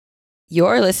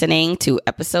You're listening to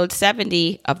episode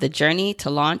 70 of the Journey to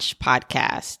Launch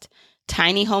podcast,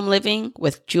 Tiny Home Living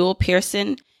with Jewel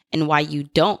Pearson and why you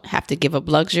don't have to give up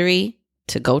luxury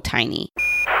to go tiny.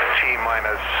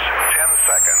 T-minus 10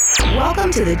 seconds.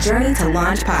 Welcome to the Journey to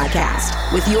Launch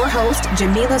podcast with your host,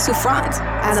 Jamila Souffrant.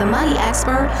 As a money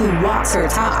expert who walks her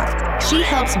talk, she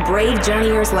helps brave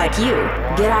journeyers like you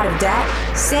get out of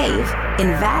debt, save,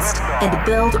 invest, and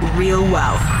build real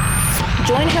wealth.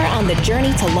 Join her on the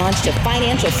journey to launch to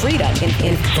financial freedom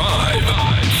in 5,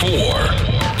 4,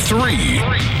 3,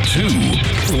 2,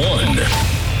 1.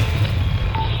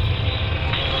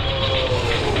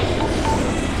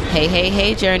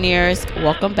 Hey, journeyers.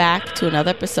 Welcome back to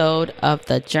another episode of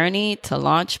the Journey to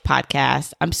Launch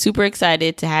podcast. I'm super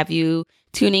excited to have you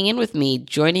tuning in with me,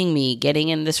 joining me, getting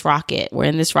in this rocket. We're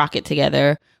in this rocket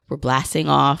together. We're blasting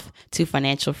off to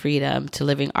financial freedom, to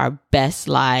living our best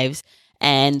lives.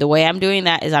 And the way I'm doing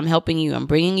that is I'm helping you. I'm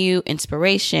bringing you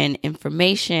inspiration,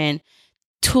 information,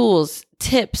 tools,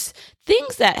 tips,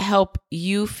 things that help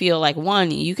you feel like,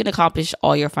 one, you can accomplish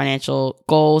all your financial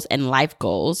goals and life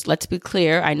goals. Let's be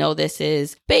clear. I know this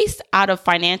is based out of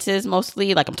finances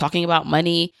mostly, like I'm talking about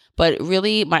money, but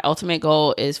really my ultimate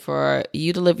goal is for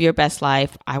you to live your best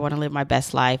life. I want to live my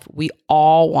best life. We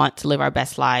all want to live our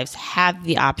best lives, have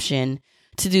the option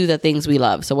to do the things we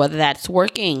love. So whether that's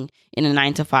working in a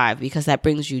 9-to-5 because that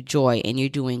brings you joy and you're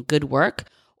doing good work,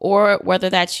 or whether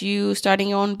that's you starting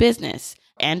your own business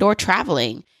and or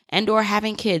traveling and or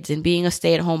having kids and being a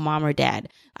stay-at-home mom or dad.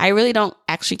 I really don't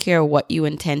actually care what you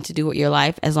intend to do with your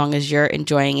life as long as you're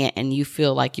enjoying it and you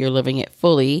feel like you're living it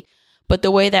fully. But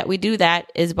the way that we do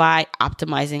that is by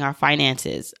optimizing our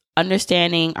finances,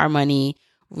 understanding our money,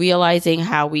 realizing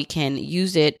how we can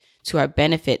use it to our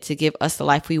benefit to give us the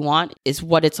life we want is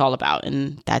what it's all about.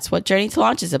 And that's what Journey to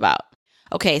Launch is about.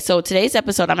 Okay, so today's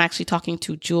episode, I'm actually talking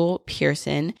to Jewel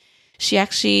Pearson. She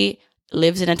actually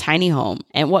lives in a tiny home.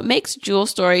 And what makes Jewel's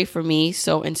story for me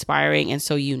so inspiring and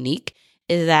so unique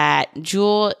is that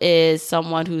Jewel is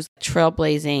someone who's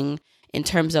trailblazing in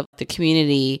terms of the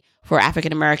community for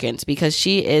African Americans, because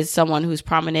she is someone who's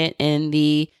prominent in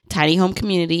the tiny home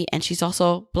community and she's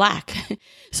also Black.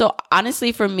 So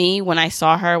honestly, for me, when I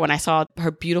saw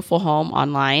her beautiful home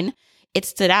online, it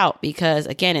stood out because,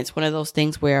 again, it's one of those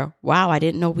things where, wow, I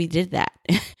didn't know we did that.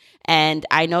 And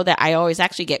I know that I always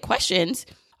actually get questions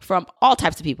from all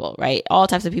types of people, right? All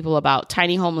types of people about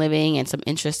tiny home living and some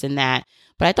interest in that.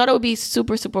 But I thought it would be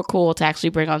super, super cool to actually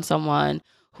bring on someone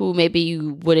who maybe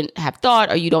you wouldn't have thought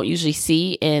or you don't usually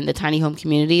see in the tiny home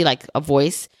community, like a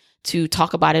voice to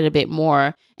talk about it a bit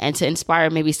more and to inspire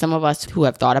maybe some of us who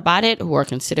have thought about it, who are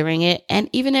considering it. And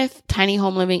even if tiny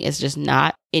home living is just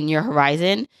not in your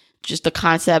horizon, just the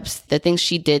concepts, the things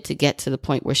she did to get to the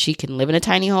point where she can live in a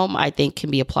tiny home, I think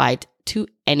can be applied to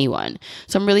anyone.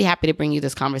 So I'm really happy to bring you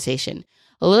this conversation.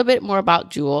 A little bit more about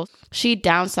Jewel. She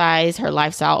downsized her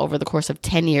lifestyle over the course of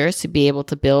 10 years to be able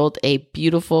to build a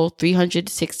beautiful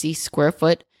 360 square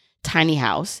foot tiny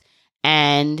house.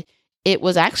 And it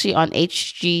was actually on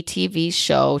HGTV's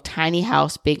show, Tiny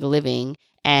House, Big Living,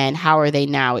 and How Are They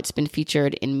Now? It's been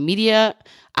featured in media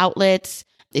outlets.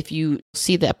 If you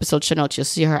see the episode show notes, you'll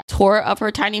see her tour of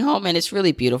her tiny home, and it's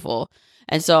really beautiful.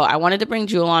 And so I wanted to bring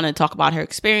Jewel on and talk about her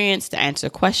experience, to answer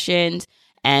questions,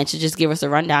 and to just give us a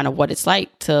rundown of what it's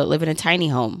like to live in a tiny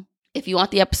home. If you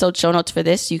want the episode show notes for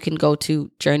this, you can go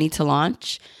to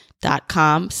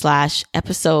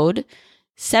journeytolaunch.com/episode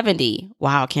 70.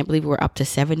 Wow, I can't believe we're up to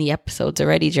 70 episodes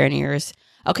already, journeyers.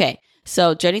 Okay,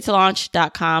 so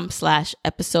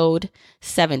journeytolaunch.com/episode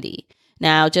 70.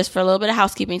 Now, just for a little bit of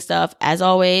housekeeping stuff, as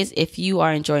always, if you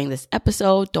are enjoying this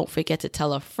episode, don't forget to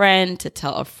tell a friend to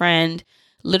tell a friend.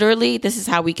 Literally, this is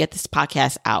how we get this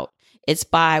podcast out. It's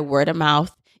by word of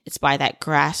mouth. It's by that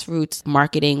grassroots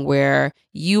marketing where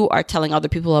you are telling other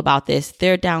people about this.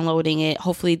 They're downloading it.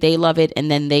 Hopefully they love it. And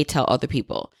then they tell other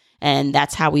people. And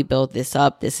that's how we build this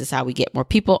up. This is how we get more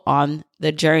people on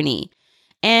the journey.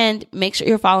 And make sure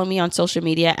you're following me on social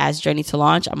media as Journey to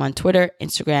Launch. I'm on Twitter,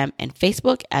 Instagram, and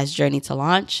Facebook as Journey to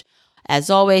Launch. As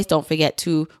always, don't forget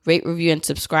to rate, review, and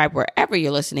subscribe wherever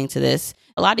you're listening to this.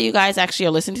 A lot of you guys actually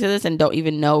are listening to this and don't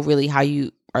even know really how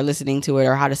you are listening to it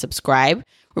or how to subscribe.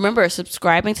 Remember,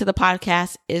 subscribing to the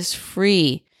podcast is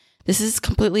free. This is a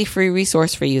completely free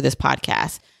resource for you, this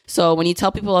podcast. So when you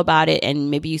tell people about it and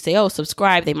maybe you say, oh,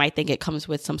 subscribe, they might think it comes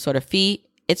with some sort of fee.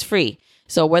 It's free.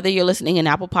 So whether you're listening in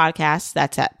Apple Podcasts,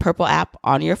 that's at Purple app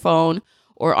on your phone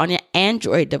or on your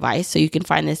Android device. So you can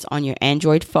find this on your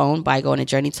Android phone by going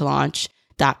to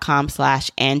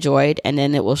journeytolaunch.com/Android. And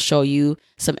then it will show you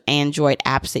some Android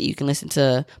apps that you can listen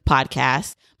to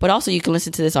podcasts. But also you can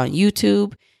listen to this on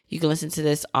YouTube. You can listen to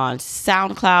this on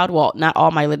SoundCloud. Well, not all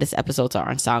my latest episodes are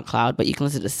on SoundCloud, but you can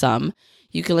listen to some.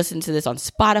 You can listen to this on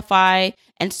Spotify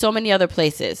and so many other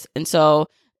places. And so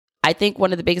I think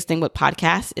one of the biggest things with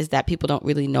podcasts is that people don't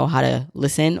really know how to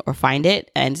listen or find it.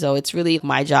 And so it's really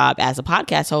my job as a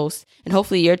podcast host, and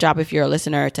hopefully your job if you're a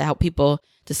listener, to help people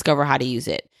discover how to use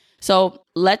it. So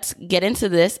let's get into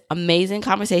this amazing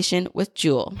conversation with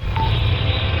Jewel.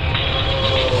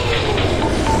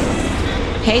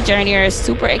 Hey, Journeyers,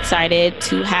 super excited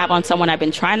to have on someone I've been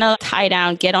trying to tie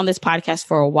down, get on this podcast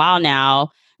for a while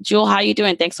now. Jewel, how are you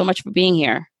doing? Thanks so much for being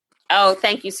here. Oh,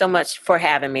 thank you so much for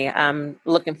having me. I'm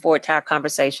looking forward to our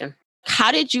conversation.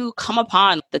 How did you come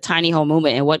upon the tiny home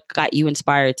movement, and what got you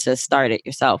inspired to start it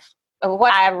yourself?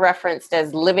 What I referenced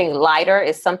as living lighter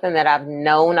is something that I've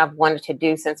wanted to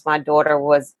do since my daughter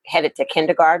was headed to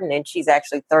kindergarten, and she's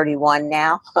actually 31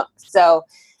 now. So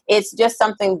it's just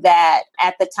something that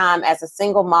at the time, as a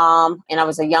single mom, and I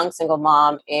was a young single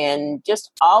mom, and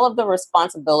just all of the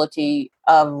responsibility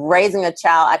of raising a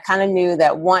child, I kind of knew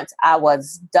that once I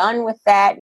was done with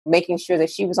that, making sure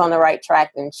that she was on the right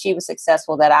track and she was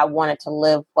successful, that I wanted to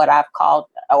live what I've called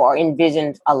or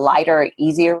envisioned a lighter,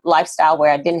 easier lifestyle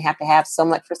where I didn't have to have so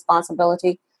much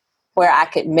responsibility, where I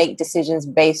could make decisions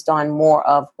based on more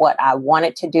of what I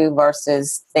wanted to do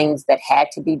versus things that had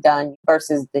to be done,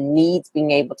 versus the needs,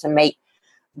 being able to make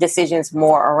decisions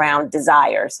more around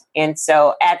desires. And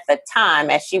so at the time,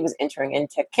 as she was entering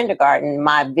into kindergarten,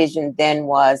 my vision then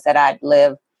was that I'd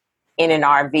live in an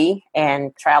RV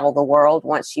and travel the world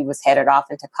once she was headed off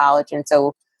into college. And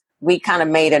so we kind of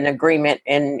made an agreement,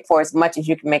 and for as much as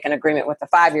you can make an agreement with a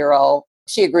 5-year-old,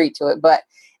 she agreed to it. But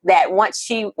that once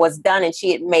she was done and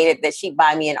she had made it, that she'd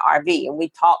buy me an RV. And we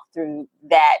talked through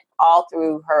that all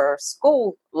through her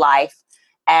school life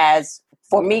as,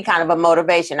 for me, kind of a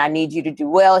motivation. I need you to do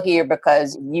well here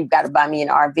because you've got to buy me an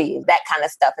RV, that kind of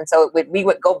stuff. And so we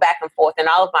would go back and forth, and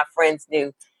all of my friends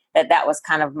knew that that was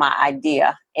kind of my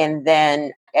idea. And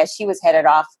then as she was headed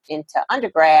off into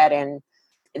undergrad and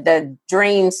the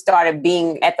dream started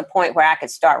being at the point where I could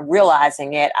start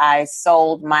realizing it, I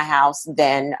sold my house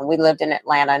then. We lived in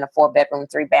Atlanta in a 4-bedroom,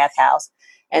 3-bath house.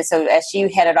 And so as she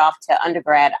headed off to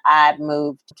undergrad, I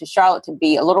moved to Charlotte to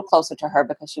be a little closer to her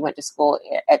because she went to school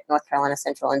at North Carolina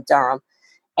Central in Durham.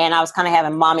 And I was kind of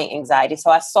having mommy anxiety.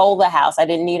 So I sold the house. I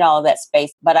didn't need all of that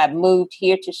space, but I moved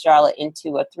here to Charlotte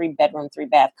into a 3-bedroom,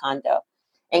 3-bath condo,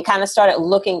 and kind of started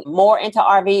looking more into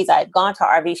RVs. I had gone to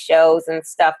RV shows and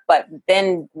stuff, but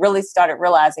then really started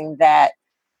realizing that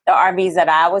the RVs that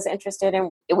I was interested in,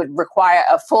 it would require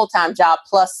a full-time job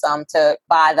plus some to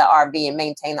buy the RV and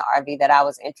maintain the RV that I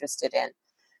was interested in.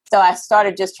 So I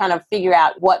started just trying to figure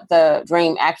out what the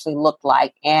dream actually looked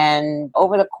like. And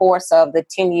over the course of the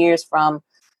 10 years from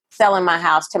selling my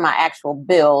house to my actual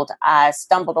build, I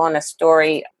stumbled on a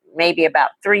story maybe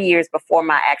about 3 years before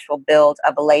my actual build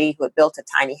of a lady who had built a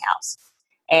tiny house.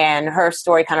 And her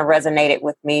story kind of resonated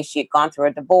with me. She had gone through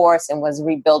a divorce and was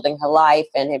rebuilding her life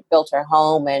and had built her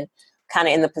home, and kind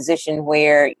of in the position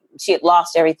where she had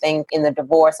lost everything in the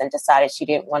divorce and decided she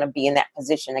didn't want to be in that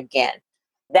position again.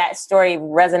 That story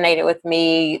resonated with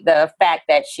me. The fact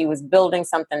that she was building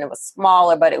something that was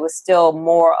smaller, but it was still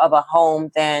more of a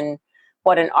home than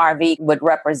what an RV would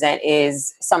represent,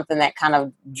 is something that kind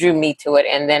of drew me to it.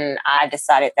 And then I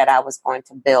decided that I was going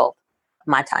to build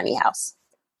my tiny house.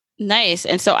 Nice.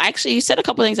 And so actually you said a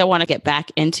couple of things I want to get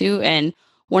back into. And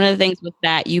one of the things was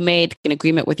that you made an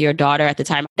agreement with your daughter at the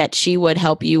time that she would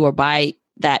help you or buy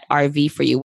that RV for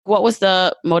you. What was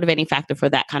the motivating factor for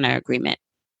that kind of agreement?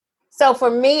 So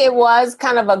for me, it was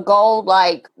kind of a goal,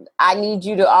 like, I need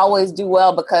you to always do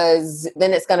well because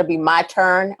then it's going to be my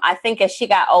turn. I think as she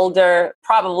got older,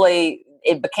 probably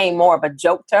it became more of a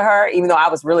joke to her, even though I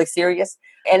was really serious.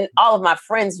 And all of my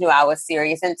friends knew I was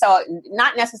serious. And so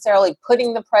not necessarily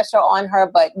putting the pressure on her,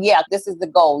 but yeah, this is the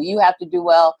goal. You have to do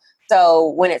well. So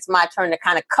when it's my turn to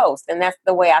kind of coast, and that's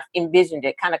the way I envisioned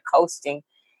it, kind of coasting.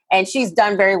 And she's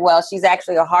done very well. She's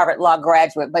actually a Harvard Law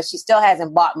graduate, but she still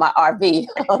hasn't bought my RV.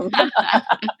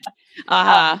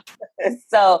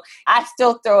 So I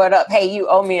still throw it up. Hey, you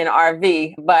owe me an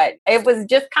RV. But it was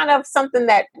just kind of something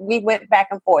that we went back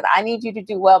and forth. I need you to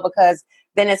do well because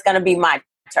then it's going to be my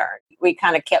turn. We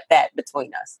kind of kept that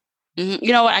between us. Mm-hmm.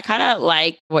 You know what? I kind of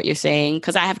like what you're saying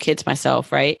because I have kids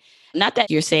myself, right? Not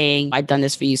that you're saying, I've done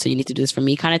this for you, so you need to do this for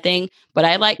me kind of thing. But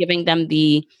I like giving them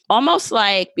the almost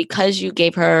like because you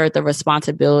gave her the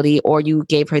responsibility or you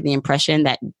gave her the impression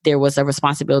that there was a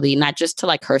responsibility, not just to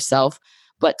like herself,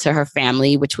 but to her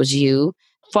family, which was you,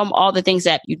 from all the things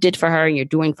that you did for her and you're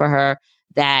doing for her,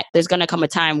 that there's going to come a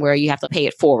time where you have to pay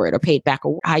it forward or pay it back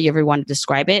or however you want to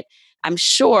describe it. I'm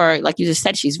sure, like you just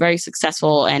said, she's very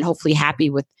successful and hopefully happy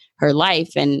with her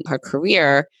life and her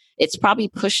career. It's probably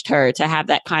pushed her to have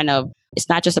that kind of, it's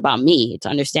not just about me. It's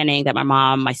understanding that my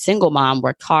mom, my single mom,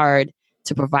 worked hard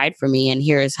to provide for me. And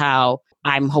here's how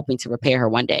I'm hoping to repay her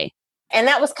one day. And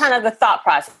that was kind of the thought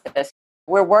process.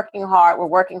 We're working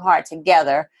hard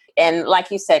together. And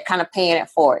like you said, kind of paying it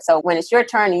forward. So when it's your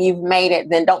turn and you've made it,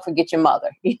 then don't forget your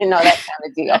mother, that kind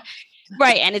of deal.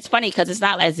 Right. And it's funny because it's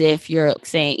not as if you're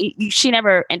saying she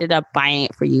never ended up buying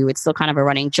it for you. It's still kind of a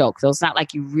running joke. So it's not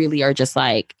like you really are just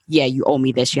like, yeah, you owe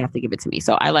me this. You have to give it to me.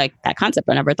 So I like that concept.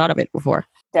 I never thought of it before.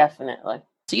 Definitely.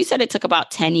 So you said it took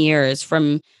about 10 years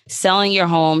from selling your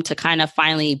home to kind of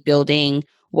finally building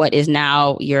what is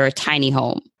now your tiny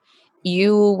home.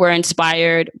 You were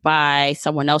inspired by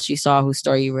someone else you saw whose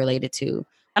story you related to.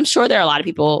 I'm sure there are a lot of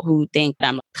people who think that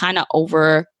I'm kind of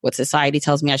over what society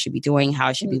tells me I should be doing, how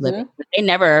I should be living. But they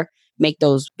never make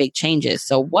those big changes.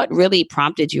 So what really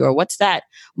prompted you, or what's that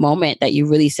moment that you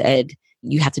really said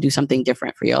you have to do something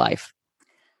different for your life?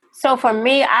 So for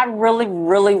me, I really,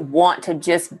 really want to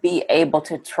just be able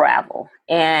to travel.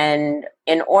 And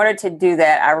in order to do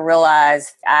that, I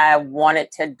realized I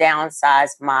wanted to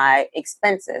downsize my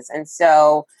expenses. And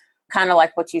so kind of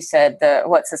like what you said,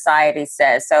 what society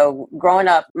says. So growing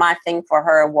up, my thing for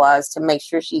her was to make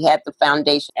sure she had the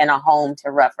foundation and a home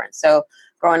to reference. So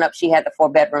growing up, she had the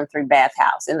 4-bedroom, 3-bath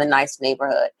house in the nice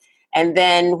neighborhood. And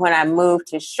then when I moved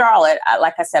to Charlotte,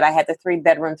 like I said, I had the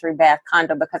 3-bedroom, 3-bath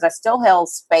condo because I still held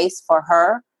space for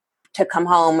her to come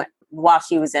home while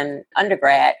she was in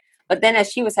undergrad. But then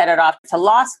as she was headed off to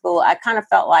law school, I kind of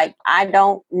felt like I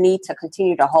don't need to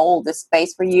continue to hold this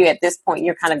space for you. At this point,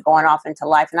 you're kind of going off into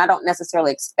life. And I don't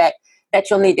necessarily expect that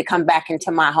you'll need to come back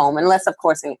into my home, unless, of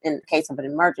course, in the case of an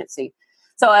emergency.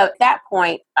 So at that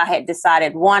point, I had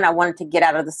decided, one, I wanted to get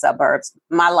out of the suburbs.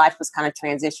 My life was kind of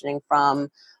transitioning from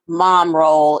mom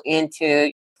role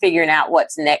into figuring out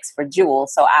what's next for Jewel.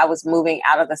 So I was moving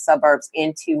out of the suburbs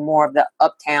into more of the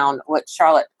uptown, what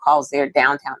Charlotte calls their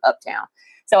downtown uptown.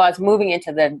 So I was moving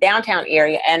into the downtown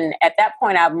area. And at that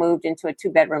point, I moved into a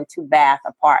 2-bedroom, 2-bath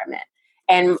apartment.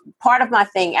 And part of my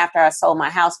thing after I sold my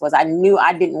house was I knew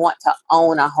I didn't want to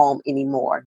own a home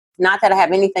anymore. Not that I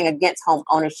have anything against home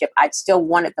ownership. I still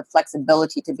wanted the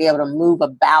flexibility to be able to move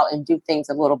about and do things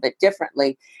a little bit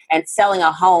differently. And selling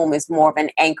a home is more of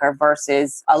an anchor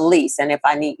versus a lease. And if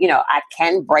I need, I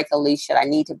can break a lease should I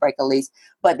need to break a lease.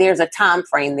 But there's a time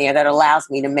frame there that allows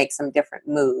me to make some different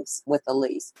moves with the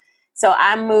lease. So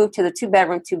I moved to the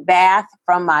 2-bedroom, 2-bath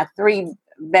from my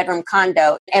 3-bedroom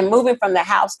condo. And moving from the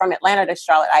house from Atlanta to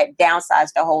Charlotte, I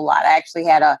downsized a whole lot. I actually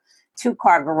had a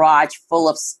 2-car garage full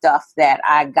of stuff that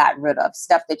I got rid of,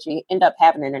 stuff that you end up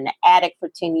having in the attic for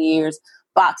 10 years,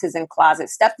 boxes and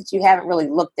closets, stuff that you haven't really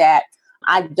looked at.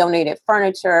 I donated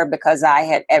furniture because I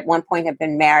had at one point had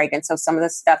been married. And so some of the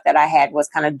stuff that I had was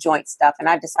kind of joint stuff. And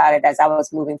I decided as I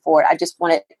was moving forward, I just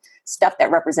wanted stuff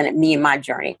that represented me and my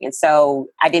journey. And so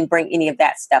I didn't bring any of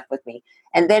that stuff with me.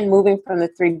 And then moving from the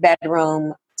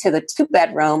 3-bedroom to the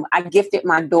 2-bedroom, I gifted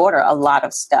my daughter a lot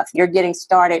of stuff. You're getting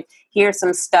started. Here's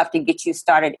some stuff to get you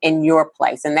started in your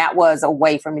place. And that was a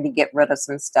way for me to get rid of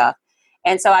some stuff.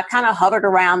 And so I kind of hovered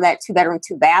around that 2-bedroom,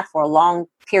 2-bath for a long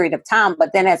period of time.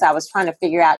 But then as I was trying to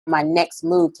figure out my next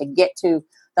move to get to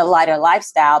the lighter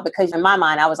lifestyle, because in my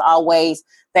mind, I was always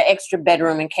the extra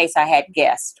bedroom in case I had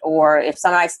guests, or if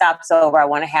somebody stops over, I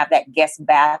want to have that guest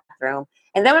bathroom.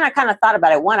 And then when I kind of thought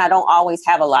about it, one, I don't always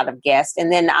have a lot of guests.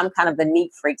 And then I'm kind of the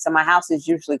neat freak. So my house is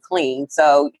usually clean.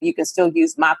 So you can still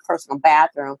use my personal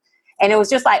bathroom. And it was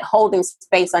just like holding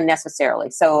space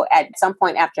unnecessarily. So at some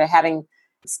point after having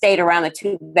stayed around the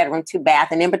 2-bedroom, 2-bath,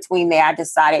 and in between there, I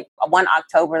decided one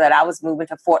October that I was moving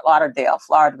to Fort Lauderdale,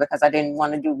 Florida, because I didn't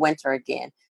want to do winter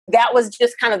again. That was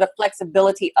just kind of the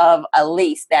flexibility of a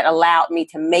lease that allowed me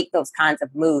to make those kinds of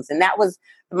moves. And that was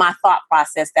my thought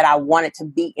process, that I wanted to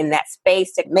be in that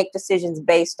space to make decisions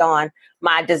based on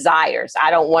my desires.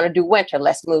 I don't want to do winter.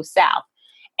 Let's move south.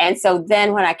 And so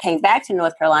then when I came back to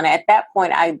North Carolina, at that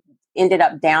point, I ended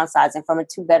up downsizing from a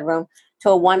 2-bedroom to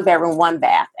a 1-bedroom,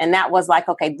 1-bath. And that was like,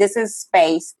 okay, this is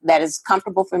space that is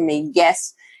comfortable for me.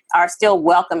 Guests are still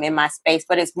welcome in my space,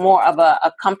 but it's more of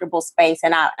a comfortable space.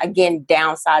 And I, again,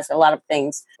 downsized a lot of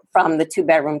things from the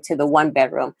 2-bedroom to the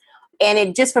 1-bedroom. And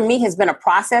it just, for me, has been a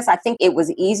process. I think it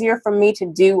was easier for me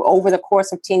to do over the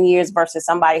course of 10 years versus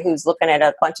somebody who's looking at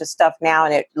a bunch of stuff now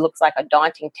and it looks like a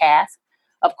daunting task.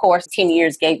 Of course, 10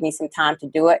 years gave me some time to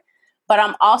do it. But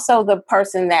I'm also the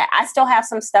person that I still have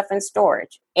some stuff in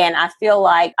storage. And I feel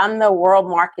like I'm the world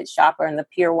market shopper and the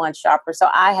Pier 1 shopper. So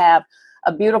I have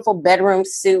a beautiful bedroom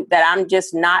suit that I'm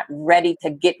just not ready to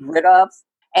get rid of.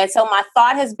 And so my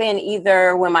thought has been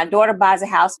either when my daughter buys a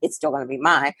house, it's still going to be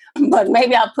mine, but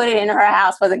maybe I'll put it in her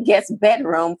house for the guest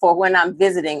bedroom for when I'm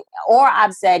visiting. Or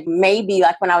I've said maybe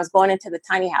like when I was going into the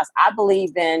tiny house, I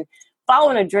believe in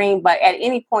following a dream, but at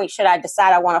any point, should I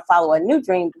decide I want to follow a new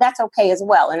dream, that's okay as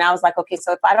well. And I was like, okay,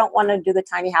 so if I don't want to do the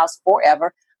tiny house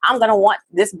forever, I'm going to want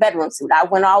this bedroom suit. I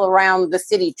went all around the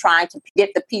city trying to get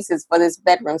the pieces for this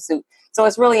bedroom suit. So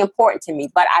it's really important to me.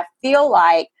 But I feel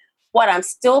like what I'm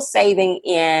still saving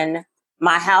in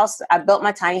my house, I built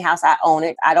my tiny house. I own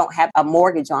it. I don't have a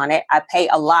mortgage on it. I pay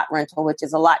a lot rental, which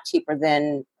is a lot cheaper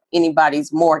than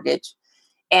anybody's mortgage.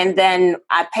 And then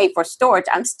I pay for storage.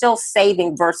 I'm still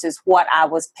saving versus what I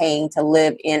was paying to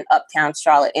live in Uptown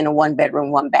Charlotte in a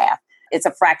 1-bedroom, 1-bath. It's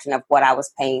a fraction of what I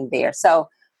was paying there. So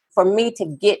for me to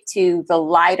get to the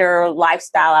lighter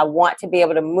lifestyle, I want to be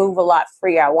able to move a lot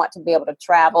freer. I want to be able to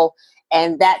travel.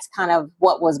 And that's kind of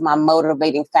what was my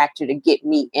motivating factor to get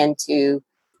me into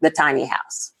the tiny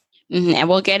house. Mm-hmm. And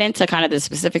we'll get into kind of the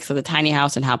specifics of the tiny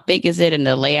house and how big is it and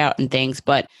the layout and things.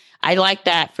 But I like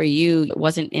that for you, it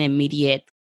wasn't an immediate,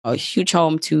 a huge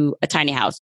home to a tiny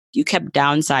house. You kept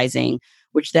downsizing,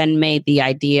 which then made the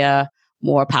idea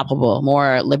more palpable,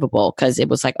 more livable, because it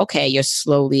was like, okay, you're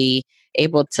slowly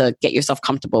able to get yourself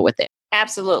comfortable with it.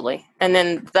 Absolutely. And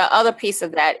then the other piece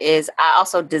of that is I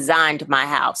also designed my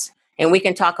house. And we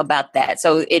can talk about that.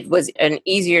 So it was an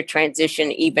easier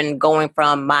transition, even going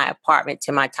from my apartment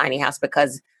to my tiny house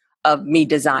because of me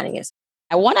designing it.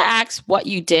 I want to ask what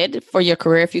you did for your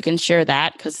career, if you can share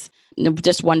that, because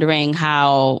just wondering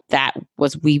how that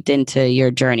was weaved into your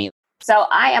journey. So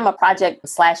I am a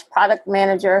project/product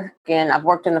manager, and I've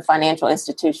worked in the financial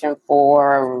institution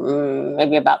for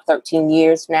maybe about 13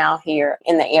 years now here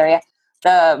in the area.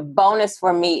 The bonus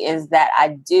for me is that I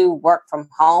do work from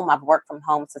home. I've worked from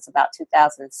home since about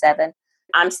 2007.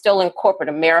 I'm still in corporate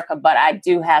America, but I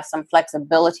do have some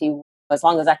flexibility. As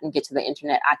long as I can get to the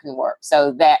internet, I can work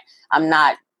so that I'm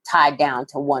not tied down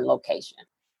to one location.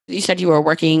 You said you were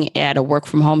working at a work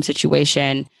from home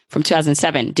situation from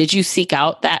 2007. Did you seek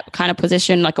out that kind of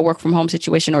position, like a work from home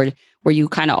situation, or were you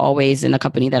kind of always in a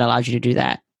company that allowed you to do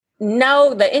that?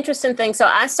 No, the interesting thing, so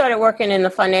I started working in the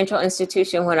financial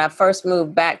institution when I first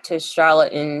moved back to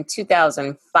Charlotte in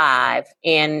 2005.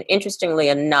 And interestingly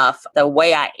enough, the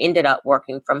way I ended up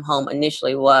working from home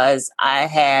initially was I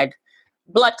had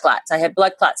blood clots. I had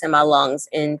blood clots in my lungs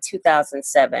in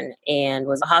 2007 and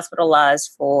was hospitalized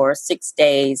for 6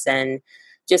 days and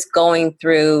just going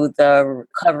through the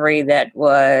recovery that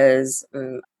was,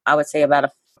 I would say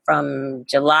from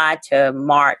July to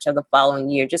March of the following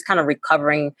year, just kind of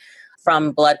recovering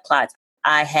from blood clots.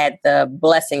 I had the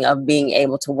blessing of being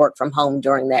able to work from home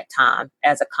during that time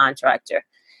as a contractor.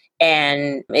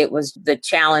 And it was the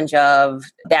challenge of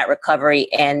that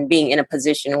recovery and being in a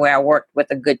position where I worked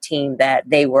with a good team that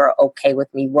they were okay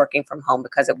with me working from home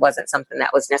because it wasn't something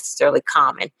that was necessarily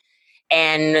common.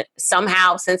 And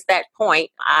somehow since that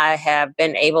point, I have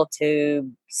been able to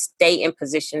stay in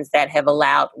positions that have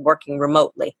allowed working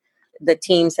remotely. The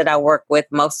teams that I work with,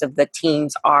 most of the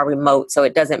teams are remote, so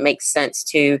it doesn't make sense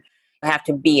to have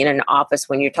to be in an office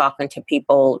when you're talking to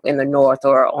people in the North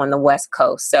or on the West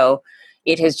Coast. So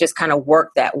it has just kind of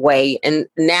worked that way. And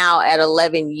now at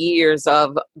 11 years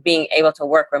of being able to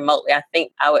work remotely, I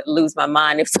think I would lose my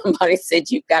mind if somebody said,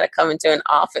 you've got to come into an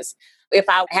office. If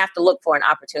I have to look for an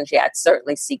opportunity, I'd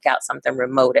certainly seek out something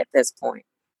remote at this point.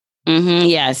 Mm-hmm.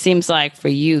 Yeah, it seems like for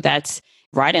you, that's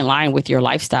right in line with your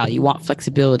lifestyle. You want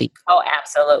flexibility. Oh,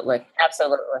 absolutely.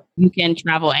 Absolutely. You can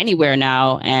travel anywhere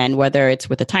now, and whether it's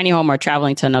with a tiny home or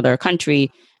traveling to another country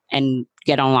and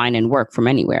get online and work from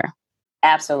anywhere.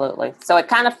 Absolutely. So it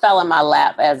kind of fell in my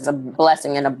lap as a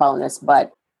blessing and a bonus,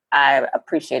 but I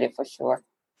appreciate it for sure.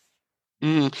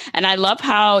 And I love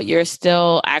how you're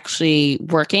still actually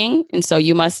working. And so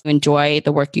you must enjoy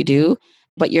the work you do,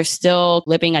 but you're still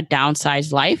living a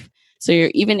downsized life. So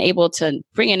you're even able to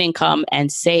bring in income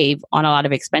and save on a lot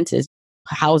of expenses.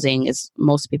 Housing is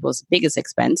most people's biggest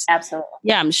expense. Absolutely.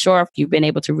 Yeah, I'm sure you've been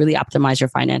able to really optimize your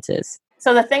finances.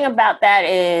 So the thing about that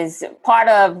is part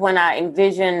of when I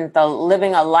envisioned the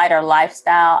living a lighter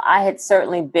lifestyle, I had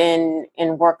certainly been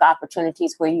in work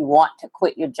opportunities where you want to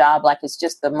quit your job like it's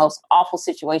just the most awful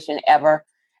situation ever.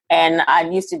 And I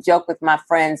used to joke with my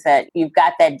friends that you've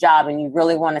got that job and you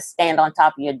really want to stand on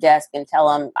top of your desk and tell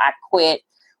them I quit,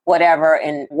 whatever,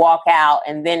 and walk out.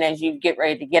 And then as you get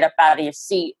ready to get up out of your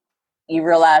seat, you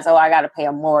realize, oh, I got to pay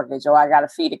a mortgage or I got to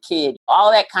feed a kid.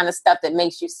 All that kind of stuff that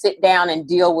makes you sit down and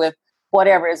deal with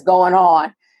whatever is going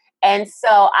on. And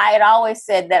so I had always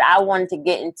said that I wanted to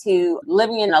get into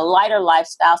living in a lighter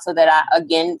lifestyle so that I,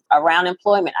 again, around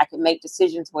employment, I could make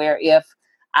decisions where if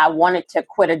I wanted to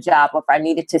quit a job or if I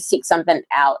needed to seek something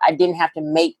out, I didn't have to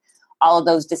make all of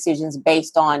those decisions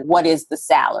based on what is the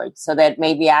salary, so that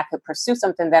maybe I could pursue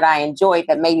something that I enjoyed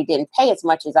that maybe didn't pay as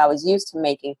much as I was used to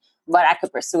making, but I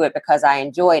could pursue it because I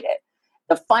enjoyed it.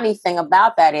 The funny thing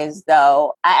about that is,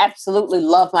 though, I absolutely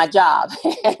love my job.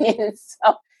 And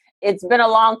so it's been a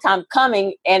long time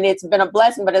coming and it's been a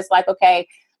blessing, but it's like, okay,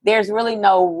 there's really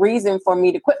no reason for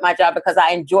me to quit my job because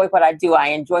I enjoy what I do. I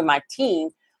enjoy my team.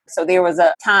 So there was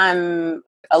a time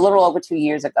a little over 2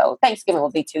 years ago, Thanksgiving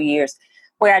will be 2 years,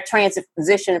 where I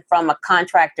transitioned from a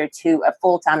contractor to a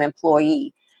full-time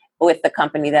employee with the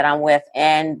company that I'm with.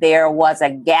 And there was a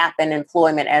gap in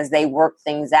employment as they worked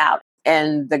things out.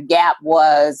 And the gap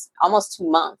was almost 2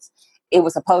 months. It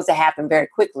was supposed to happen very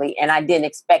quickly. And I didn't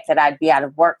expect that I'd be out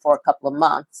of work for a couple of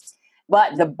months.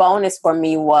 But the bonus for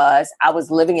me was I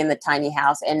was living in the tiny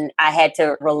house and I had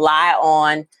to rely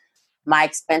on my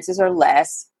expenses or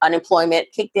less. Unemployment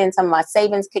kicked in, some of my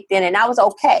savings kicked in, and I was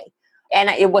okay. And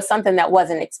it was something that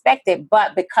wasn't expected,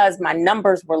 but because my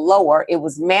numbers were lower, it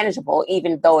was manageable,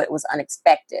 even though it was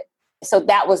unexpected. So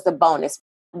that was the bonus.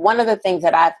 One of the things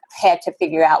that I've had to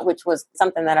figure out, which was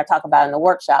something that I talk about in the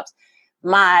workshops,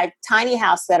 my tiny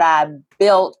house that I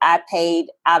built, I paid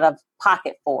out of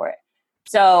pocket for it.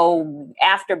 So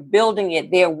after building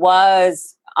it, there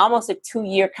was almost a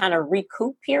 2-year kind of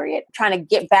recoup period, trying to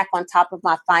get back on top of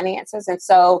my finances. And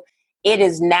so it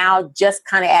is now just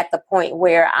kind of at the point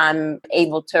where I'm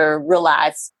able to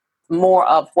realize more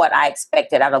of what I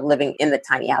expected out of living in the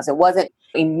tiny house. It wasn't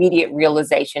immediate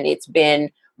realization. It's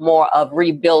been more of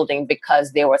rebuilding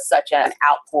because there was such an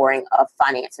outpouring of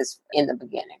finances in the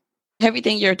beginning.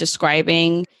 Everything you're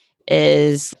describing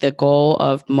is the goal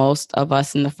of most of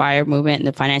us in the FIRE movement and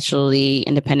the financially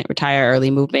independent retire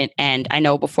early movement. And I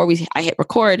know before I hit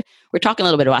record, we're talking a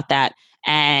little bit about that.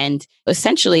 And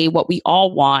essentially what we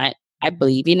all want, I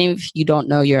believe, even if you don't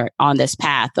know you're on this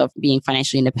path of being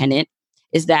financially independent,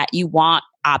 is that you want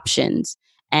options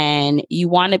and you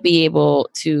want to be able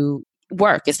to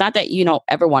work. It's not that you don't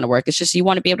ever want to work. It's just you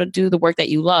want to be able to do the work that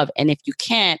you love. And if you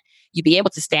can't, you be able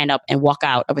to stand up and walk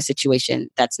out of a situation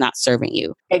that's not serving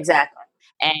you. Exactly.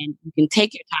 And you can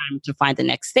take your time to find the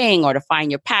next thing or to find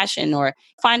your passion or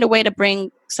find a way to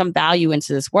bring some value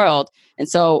into this world. And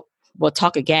so we'll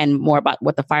talk again more about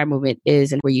what the FIRE movement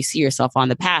is and where you see yourself on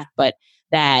the path, but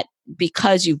that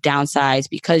because you've downsized,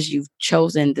 because you've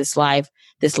chosen this life,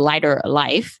 this lighter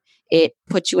life, it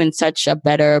puts you in such a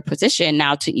better position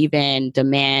now to even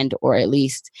demand or at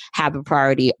least have a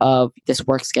priority of this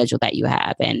work schedule that you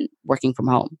have and working from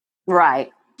home. Right.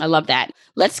 I love that.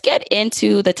 Let's get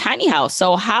into the tiny house.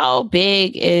 So how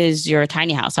big is your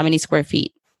tiny house? How many square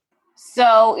feet?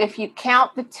 So if you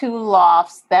count the 2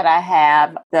 lofts that I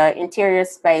have, the interior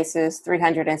space is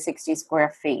 360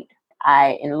 square feet.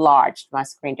 I enlarged my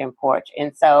screened-in porch.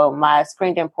 And so my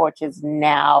screened-in porch is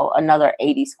now another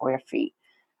 80 square feet.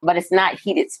 But it's not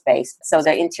heated space. So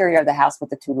the interior of the house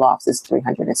with the 2 lofts is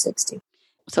 360.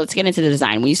 So let's get into the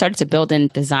design. When you started to build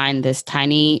and design this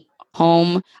tiny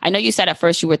home, I know you said at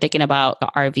first you were thinking about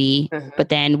the RV, but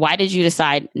then why did you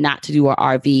decide not to do an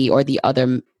RV or the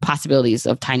other possibilities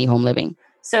of tiny home living?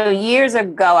 So years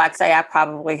ago, I'd say I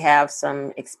probably have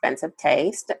some expensive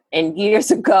taste. And years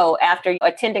ago, after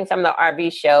attending some of the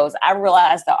RV shows, I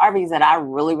realized the RVs that I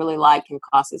really, really like can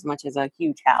cost as much as a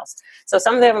huge house. So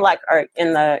some of them are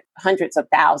in the hundreds of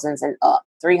thousands and up,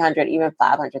 300, even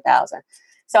 500,000.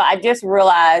 So I just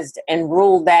realized and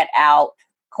ruled that out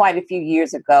quite a few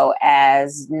years ago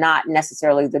as not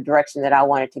necessarily the direction that I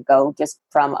wanted to go, just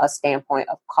from a standpoint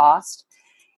of cost.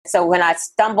 So when I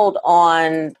stumbled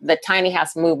on the tiny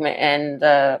house movement and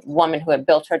the woman who had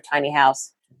built her tiny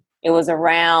house, it was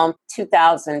around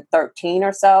 2013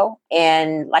 or so.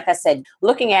 And like I said,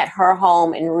 looking at her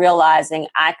home and realizing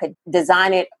I could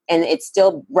design it and it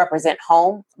still represent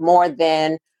home more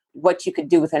than what you could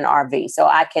do with an RV. So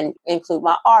I can include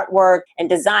my artwork and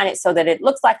design it so that it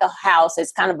looks like a house.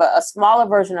 It's kind of a smaller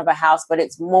version of a house, but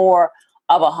it's more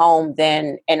of a home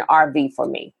than an RV for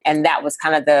me. And that was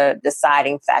kind of the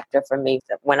deciding factor for me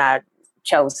when I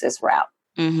chose this route.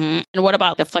 Mm-hmm. And what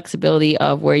about the flexibility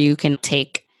of where you can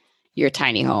take your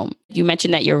tiny home? You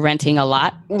mentioned that you're renting a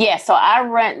lot. Yeah, so I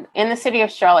rent in the city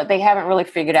of Charlotte. They haven't really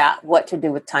figured out what to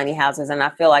do with tiny houses, and I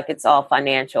feel like it's all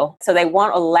financial. So they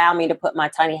won't allow me to put my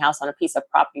tiny house on a piece of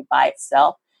property by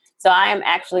itself. So I am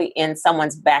actually in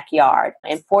someone's backyard.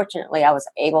 And fortunately, I was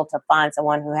able to find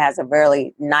someone who has a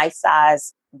really nice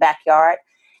size backyard.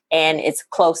 And it's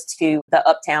close to the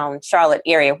uptown Charlotte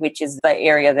area, which is the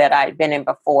area that I'd been in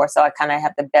before. So I kind of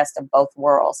have the best of both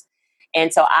worlds.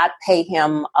 And so I pay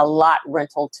him a lot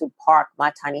rental to park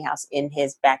my tiny house in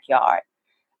his backyard.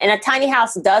 And a tiny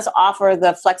house does offer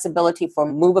the flexibility for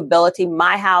movability.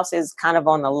 My house is kind of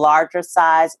on the larger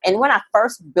size. And when I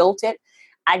first built it,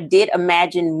 I did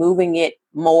imagine moving it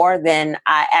more than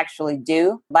I actually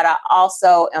do. But I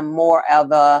also am more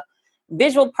of a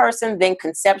visual person than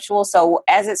conceptual. So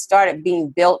as it started being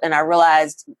built and I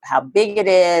realized how big it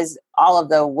is, all of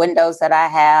the windows that I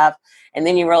have, and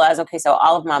then you realize, okay, so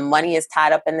all of my money is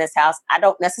tied up in this house. I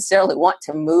don't necessarily want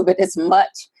to move it as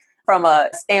much from a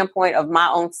standpoint of my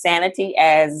own sanity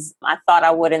as I thought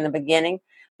I would in the beginning.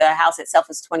 The house itself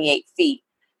is 28 feet.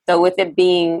 So with it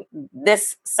being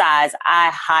this size,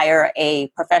 I hire a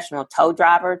professional tow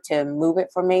driver to move it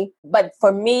for me. But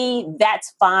for me,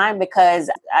 that's fine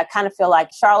because I kind of feel like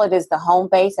Charlotte is the home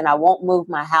base and I won't move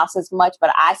my house as much,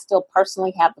 but I still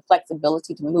personally have the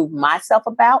flexibility to move myself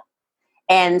about.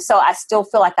 And so I still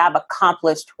feel like I've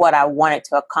accomplished what I wanted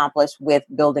to accomplish with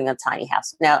building a tiny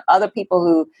house. Now, other people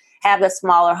who have the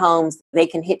smaller homes, they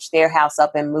can hitch their house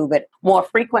up and move it more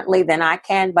frequently than I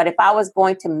can. But if I was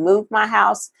going to move my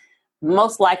house,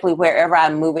 most likely wherever I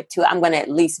move it to, I'm going to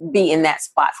at least be in that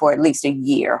spot for at least a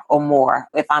year or more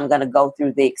if I'm going to go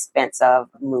through the expense of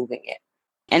moving it.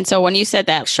 And so when you said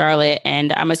that, Charlotte,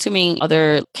 and I'm assuming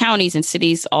other counties and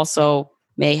cities also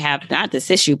may have not this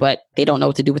issue, but they don't know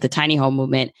what to do with the tiny home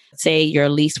movement. Say your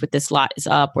lease with this lot is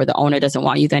up or the owner doesn't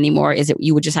want you anymore. Is it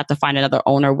you would just have to find another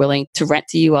owner willing to rent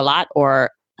to you a lot,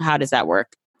 or how does that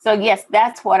work? So yes,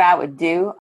 that's what I would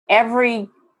do. Every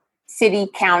city,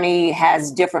 county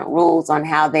has different rules on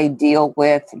how they deal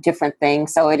with different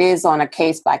things. So it is on a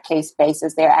case-by-case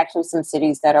basis. There are actually some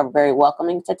cities that are very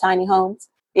welcoming to tiny homes.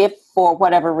 If for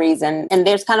whatever reason, and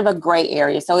there's kind of a gray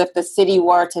area. So if the city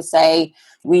were to say,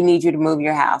 we need you to move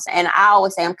your house. And I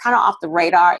always say I'm kind of off the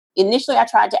radar. Initially, I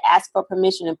tried to ask for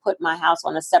permission and put my house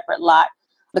on a separate lot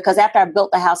because after I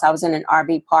built the house, I was in an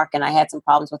RV park and I had some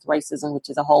problems with racism, which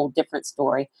is a whole different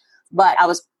story. But I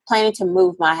was planning to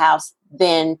move my house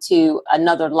then to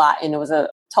another lot, and it was a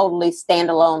totally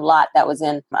standalone lot that was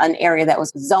in an area that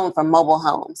was zoned for mobile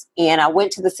homes. And I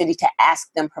went to the city to ask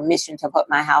them permission to put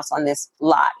my house on this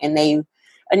lot. And they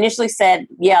initially said,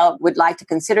 yeah, would like to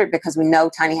consider it because we know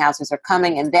tiny houses are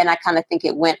coming. And then I kind of think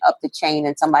it went up the chain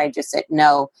and somebody just said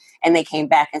no. And they came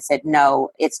back and said, no,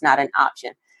 it's not an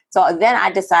option. So then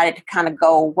I decided to kind of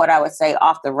go what I would say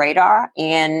off the radar.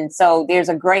 And so there's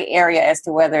a gray area as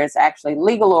to whether it's actually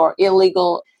legal or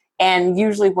illegal. And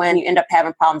usually when you end up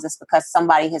having problems, it's because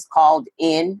somebody has called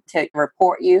in to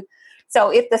report you. So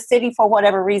if the city, for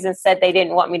whatever reason, said they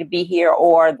didn't want me to be here,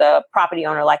 or the property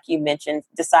owner, like you mentioned,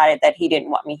 decided that he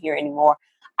didn't want me here anymore,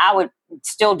 I would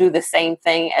still do the same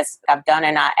thing as I've done.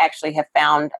 And I actually have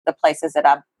found the places that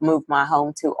I've moved my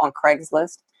home to on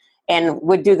Craigslist and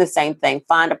would do the same thing,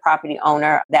 find a property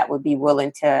owner that would be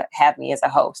willing to have me as a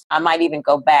host. I might even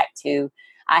go back to,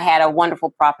 I had a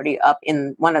wonderful property up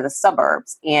in one of the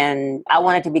suburbs and I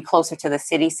wanted to be closer to the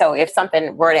city. So if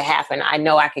something were to happen, I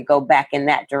know I could go back in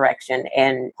that direction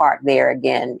and park there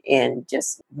again and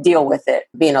just deal with it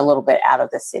being a little bit out of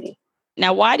the city.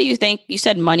 Now, why do you think, you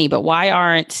said money, but why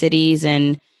aren't cities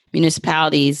and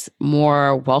municipalities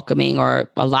more welcoming or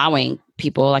allowing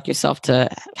people like yourself to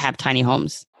have tiny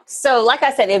homes? So like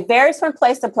I said, it varies from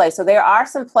place to place. So there are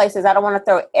some places, I don't want to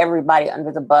throw everybody under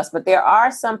the bus, but there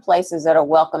are some places that are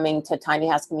welcoming to tiny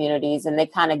house communities and they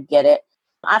kind of get it.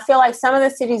 I feel like some of the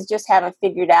cities just haven't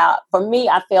figured out. For me,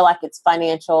 I feel like it's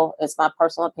financial. It's my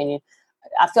personal opinion.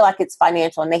 I feel like it's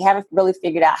financial and they haven't really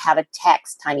figured out how to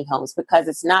tax tiny homes because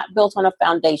it's not built on a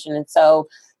foundation. And so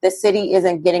the city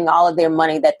isn't getting all of their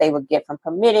money that they would get from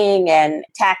permitting and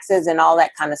taxes and all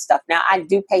that kind of stuff. Now, I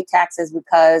do pay taxes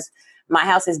because my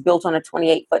house is built on a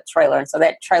 28-foot trailer. And so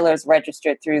that trailer is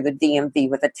registered through the DMV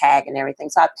with a tag and everything.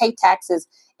 So I pay taxes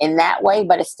in that way,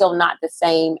 but it's still not the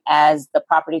same as the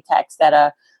property tax that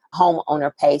a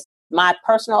homeowner pays. My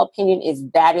personal opinion is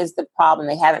that is the problem.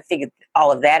 They haven't figured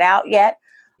all of that out yet.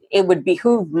 It would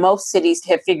behoove most cities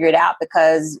to have figured out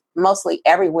because mostly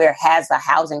everywhere has a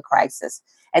housing crisis.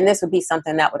 And this would be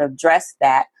something that would address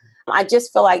that. I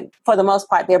just feel like for the most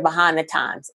part, they're behind the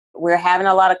times. We're having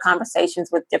a lot of conversations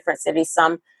with different cities.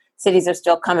 Some cities are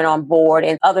still coming on board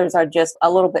and others are just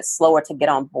a little bit slower to get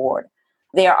on board.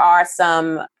 There are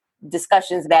some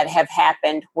discussions that have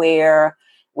happened where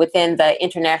within the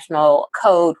international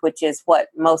code, which is what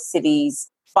most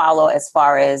cities follow as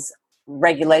far as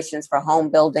regulations for home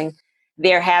building,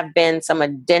 there have been some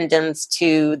addendums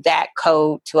to that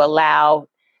code to allow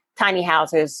tiny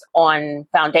houses on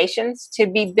foundations to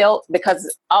be built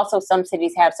because also some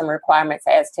cities have some requirements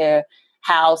as to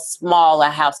how small a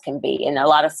house can be. And a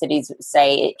lot of cities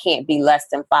say it can't be less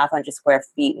than 500 square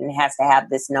feet and it has to have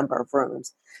this number of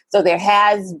rooms. So there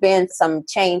has been some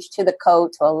change to the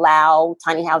code to allow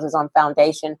tiny houses on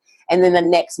foundation. And then the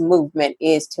next movement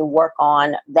is to work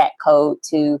on that code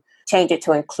to change it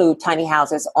to include tiny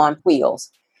houses on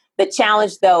wheels. The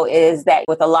challenge, though, is that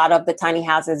with a lot of the tiny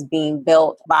houses being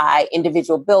built by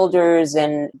individual builders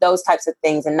and those types of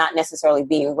things and not necessarily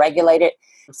being regulated,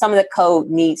 some of the code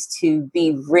needs to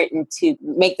be written to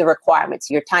make the requirements.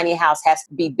 Your tiny house has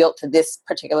to be built to this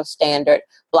particular standard,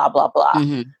 blah, blah, blah.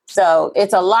 Mm-hmm. So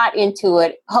it's a lot into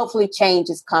it. Hopefully change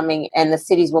is coming and the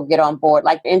cities will get on board.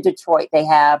 Like in Detroit, they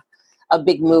have a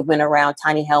big movement around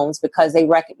tiny homes because they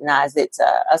recognize it's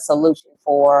a solution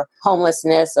for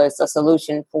homelessness, or it's a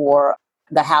solution for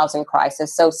the housing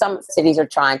crisis. So some cities are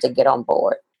trying to get on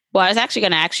board. Well, I was actually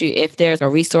going to ask you if there's a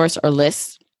resource or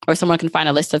list, or someone can find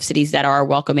a list of cities that are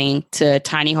welcoming to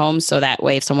tiny homes. So that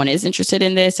way, if someone is interested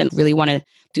in this and really want to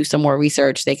do some more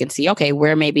research, they can see, okay,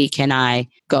 where maybe can I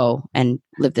go and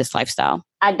live this lifestyle?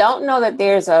 I don't know that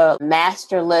there's a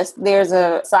master list. There's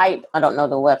a site, I don't know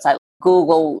the website,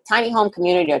 Google tiny home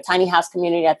community or tiny house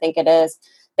community, I think it is,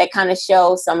 that kind of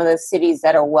shows some of the cities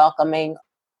that are welcoming.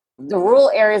 The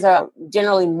rural areas are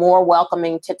generally more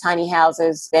welcoming to tiny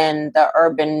houses than the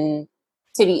urban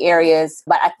city areas.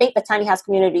 But I think the tiny house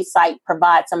community site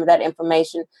provides some of that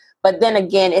information. But then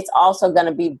again, it's also going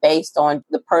to be based on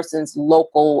the person's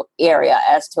local area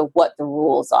as to what the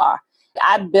rules are.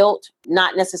 I built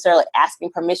not necessarily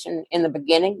asking permission in the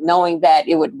beginning, knowing that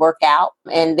it would work out.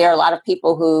 And there are a lot of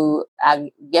people who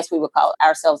I guess we would call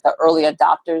ourselves the early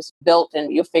adopters, built and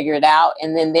you'll figure it out.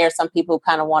 And then there are some people who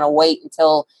kind of want to wait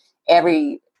until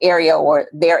every area or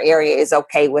their area is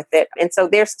okay with it. And so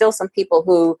there's still some people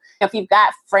who, if you've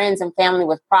got friends and family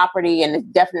with property,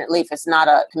 and definitely if it's not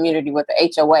a community with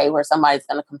the HOA where somebody's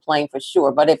going to complain for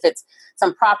sure, but if it's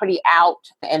some property out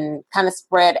and kind of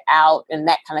spread out and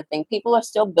that kind of thing, people are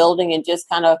still building and just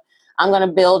kind of, I'm going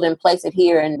to build and place it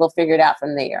here and we'll figure it out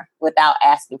from there without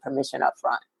asking permission up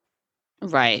front.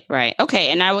 Right. Okay.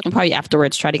 And I will probably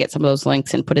afterwards try to get some of those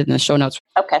links and put it in the show notes.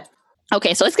 Okay.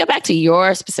 So let's get back to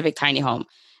your specific tiny home.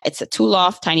 It's a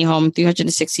 2-loft tiny home,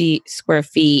 360 square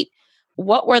feet.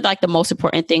 What were like the most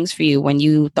important things for you when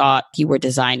you thought you were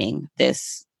designing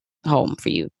this home for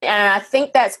you? And I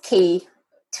think that's key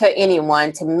to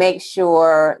anyone, to make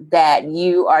sure that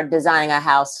you are designing a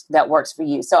house that works for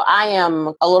you. So I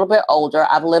am a little bit older.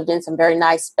 I've lived in some very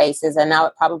nice spaces, and I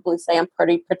would probably say I'm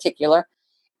pretty particular.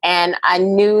 And I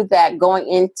knew that going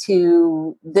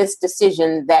into this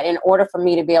decision, that in order for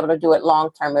me to be able to do it long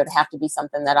term, it would have to be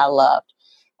something that I loved.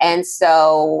 And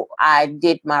so I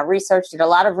did my research, did a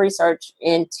lot of research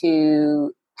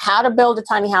into how to build a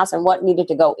tiny house and what needed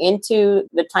to go into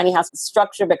the tiny house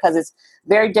structure, because it's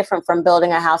very different from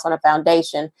building a house on a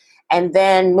foundation, and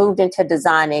then moved into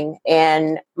designing.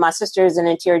 And my sister is an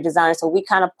interior designer, so we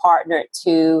kind of partnered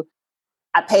to,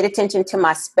 I paid attention to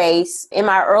my space. In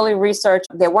my early research,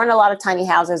 there weren't a lot of tiny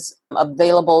houses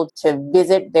available to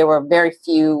visit. There were very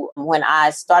few. When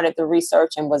I started the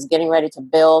research and was getting ready to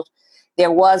build, there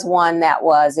was one that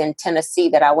was in Tennessee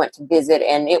that I went to visit,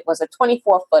 and it was a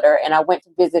 24-footer, and I went to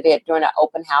visit it during an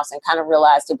open house and kind of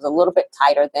realized it was a little bit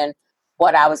tighter than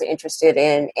what I was interested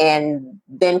in, and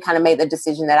then kind of made the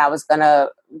decision that I was going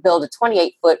to build a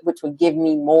 28-foot, which would give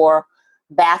me more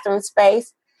bathroom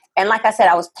space. And like I said,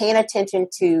 I was paying attention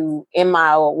to, in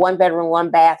my 1-bedroom,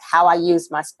 1-bath, how I used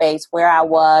my space, where I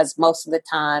was most of the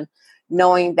time,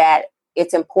 knowing that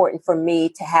it's important for me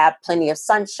to have plenty of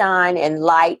sunshine and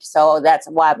light. So that's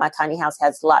why my tiny house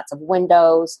has lots of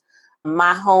windows.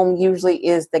 My home usually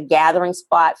is the gathering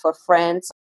spot for friends.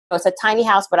 So it's a tiny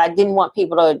house, but I didn't want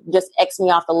people to just X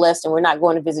me off the list and we're not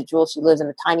going to visit Jules. She lives in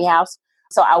a tiny house.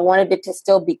 So I wanted it to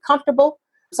still be comfortable.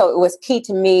 So it was key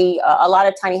to me. A lot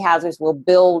of tiny houses will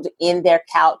build in their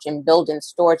couch and build in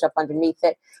storage up underneath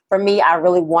it. For me, I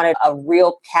really wanted a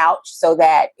real couch so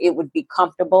that it would be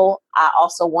comfortable. I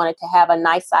also wanted to have a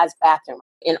nice sized bathroom.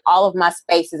 In all of my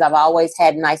spaces, I've always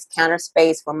had nice counter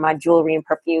space for my jewelry and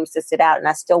perfumes to sit out. And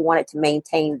I still wanted to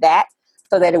maintain that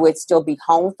so that it would still be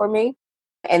home for me.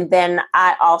 And then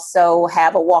I also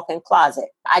have a walk-in closet.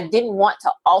 I didn't want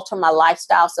to alter my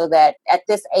lifestyle so that at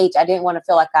this age, I didn't want to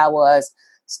feel like I was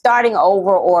starting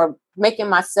over or making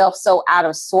myself so out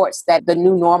of sorts that the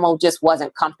new normal just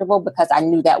wasn't comfortable, because I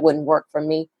knew that wouldn't work for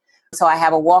me. So I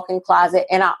have a walk-in closet,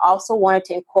 and I also wanted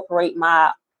to incorporate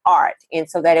my art, and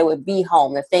so that it would be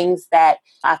home, the things that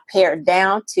I've pared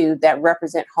down to that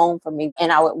represent home for me.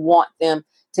 And I would want them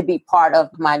to be part of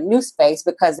my new space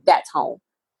because that's home.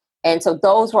 And so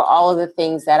those were all of the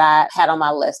things that I had on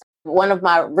my list. One of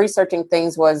my researching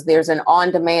things was there's an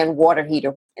on-demand water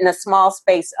heater. In a small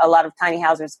space, a lot of tiny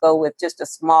houses go with just a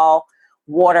small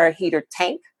water heater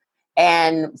tank.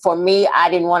 And for me, I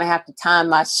didn't want to have to time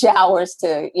my showers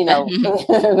to, you're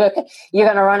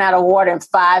going to run out of water in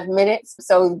 5 minutes.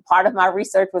 So part of my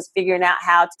research was figuring out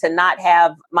how to not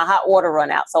have my hot water run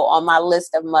out. So on my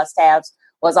list of must-haves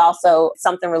was also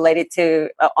something related to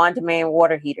an on-demand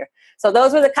water heater. So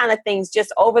those were the kind of things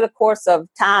just over the course of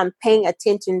time, paying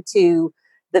attention to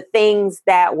the things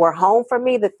that were home for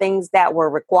me, the things that were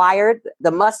required,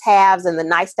 the must-haves and the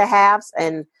nice-to-haves.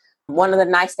 And one of the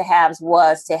nice-to-haves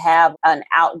was to have an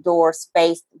outdoor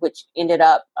space, which ended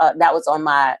up, that was on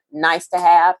my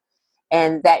nice-to-have.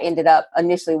 And that ended up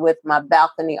initially with my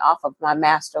balcony off of my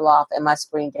master loft and my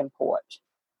screened-in porch.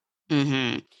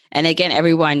 Mm-hmm. And again,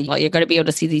 everyone, you're going to be able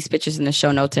to see these pictures in the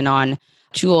show notes and on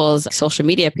Jewel's social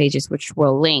media pages, which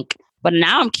we'll link. But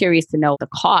now I'm curious to know the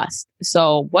cost.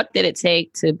 So what did it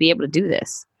take to be able to do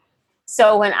this?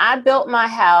 So when I built my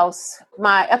house,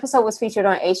 my episode was featured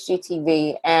on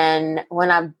HGTV. And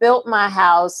when I built my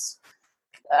house,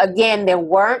 again, there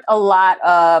weren't a lot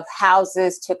of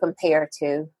houses to compare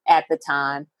to at the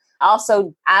time.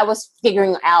 Also, I was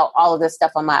figuring out all of this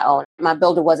stuff on my own. My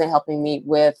builder wasn't helping me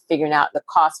with figuring out the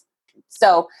cost.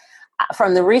 So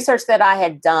from the research that I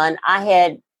had done, I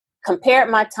had compared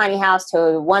my tiny house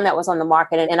to one that was on the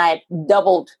market, and I had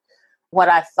doubled what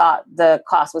I thought the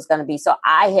cost was going to be. So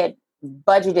I had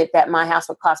budgeted that my house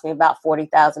would cost me about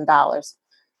 $40,000.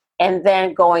 And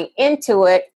then going into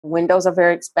it, windows are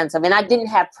very expensive. And I didn't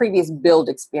have previous build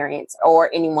experience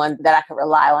or anyone that I could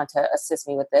rely on to assist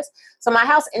me with this. So my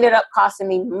house ended up costing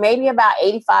me maybe about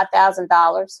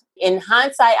 $85,000. In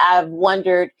hindsight, I've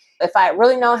wondered if I had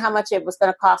really known how much it was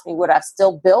going to cost me, would I have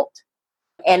still built?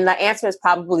 And the answer is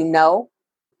probably no.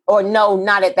 Or no,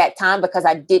 not at that time, because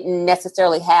I didn't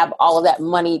necessarily have all of that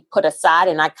money put aside.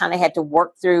 And I kind of had to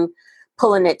work through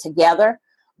pulling it together.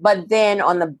 But then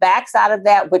on the backside of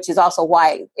that, which is also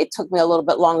why it took me a little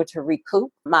bit longer to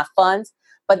recoup my funds.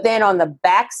 But then on the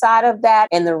backside of that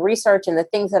and the research and the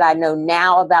things that I know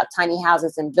now about tiny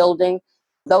houses and building,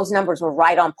 those numbers were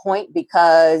right on point,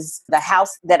 because the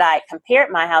house that I compared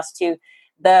my house to,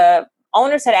 the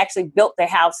owners had actually built their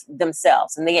house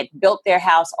themselves, and they had built their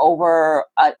house over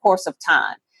a course of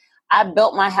time. I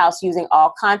built my house using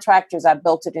all contractors. I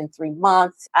built it in 3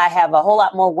 months. I have a whole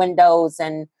lot more windows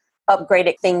and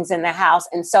upgraded things in the house.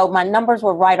 And so my numbers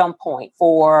were right on point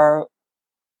for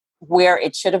where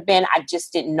it should have been. I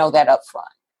just didn't know that up front.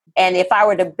 And if I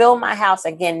were to build my house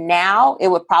again now, it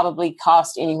would probably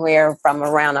cost anywhere from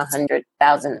around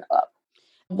 $100,000 up.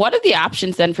 What are the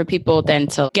options then for people then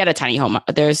to get a tiny home?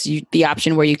 There's the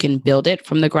option where you can build it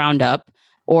from the ground up,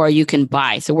 or you can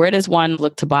buy. So where does one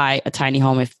look to buy a tiny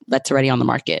home if that's already on the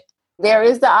market? There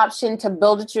is the option to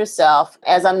build it yourself.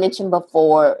 As I mentioned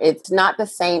before, it's not the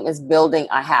same as building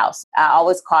a house. I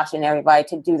always caution everybody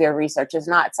to do their research. It's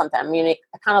not something, it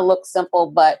kind of looks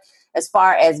simple, but as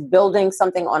far as building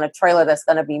something on a trailer that's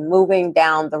going to be moving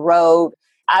down the road,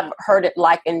 I've heard it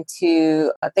likened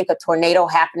to, I think, a tornado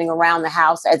happening around the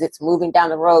house as it's moving down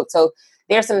the road. So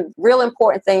there's some real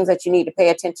important things that you need to pay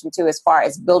attention to as far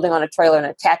as building on a trailer and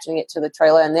attaching it to the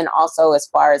trailer. And then also as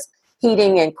far as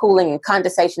heating and cooling and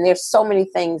condensation, there's so many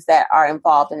things that are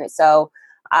involved in it. So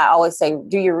I always say,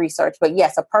 do your research. But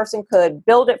yes, a person could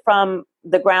build it from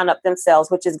the ground up themselves,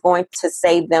 which is going to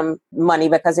save them money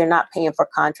because they're not paying for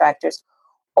contractors.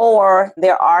 Or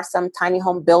there are some tiny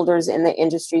home builders in the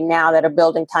industry now that are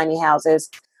building tiny houses.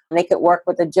 And they could work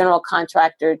with a general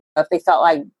contractor if they felt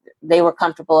like they were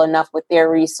comfortable enough with their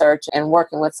research and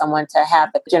working with someone to have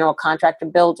the general contractor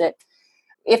build it.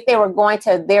 If they were going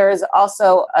to, there is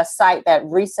also a site that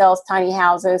resells tiny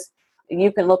houses.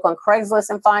 You can look on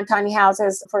Craigslist and find tiny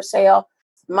houses for sale.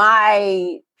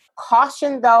 My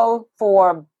caution, though,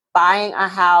 for buying a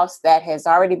house that has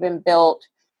already been built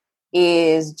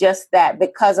is just that,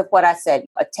 because of what I said,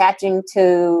 attaching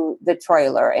to the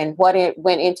trailer and what it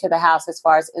went into the house as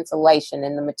far as insulation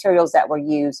and the materials that were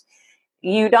used.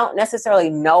 You don't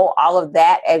necessarily know all of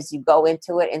that as you go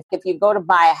into it. And if you go to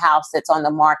buy a house that's on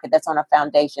the market, that's on a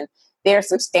foundation, there's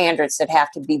some standards that have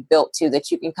to be built to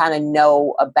that you can kind of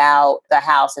know about the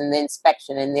house and the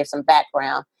inspection, and there's some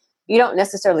background. You don't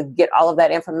necessarily get all of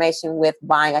that information with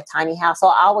buying a tiny house. So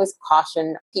I always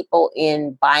caution people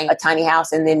in buying a tiny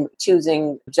house and then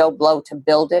choosing Joe Blow to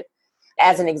build it.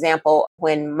 As an example,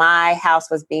 when my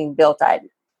house was being built, I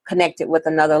connected with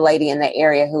another lady in the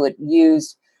area who had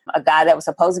used a guy that was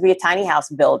supposed to be a tiny house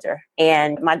builder.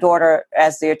 And my daughter,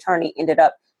 as the attorney, ended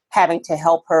up having to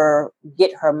help her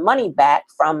get her money back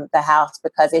from the house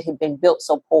because it had been built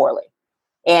so poorly.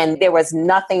 And there was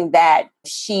nothing that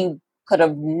she could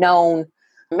have known.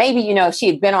 Maybe, she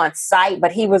had been on site,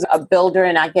 but he was a builder,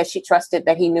 and I guess she trusted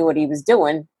that he knew what he was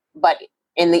doing. But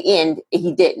in the end,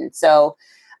 he didn't. So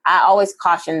I always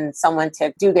caution someone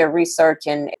to do their research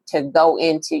and to go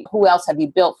into who else have you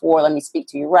built for? Let me speak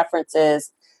to your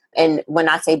references. And when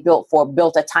I say built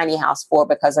a tiny house for,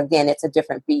 because again, it's a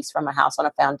different beast from a house on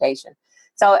a foundation.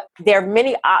 So there are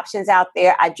many options out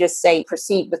there. I just say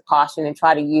proceed with caution and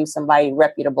try to use somebody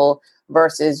reputable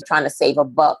versus trying to save a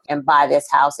buck and buy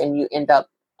this house and you end up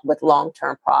with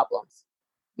long-term problems.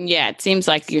 Yeah, it seems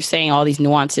like you're saying all these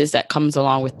nuances that comes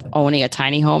along with owning a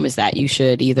tiny home is that you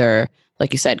should either,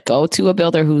 like you said, go to a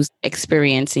builder who's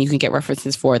experienced and you can get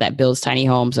references for that builds tiny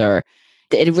homes, or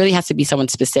it really has to be someone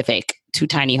specific to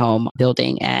tiny home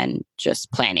building and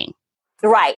just planning.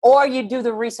 Right. Or you do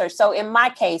the research. So in my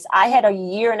case, I had a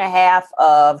year and a half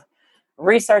of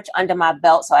research under my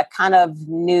belt. So I kind of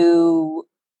knew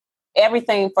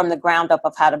everything from the ground up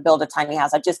of how to build a tiny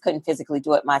house. I just couldn't physically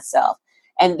do it myself.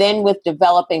 And then with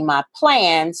developing my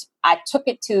plans, I took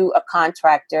it to a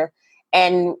contractor,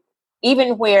 and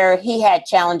even where he had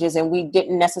challenges and we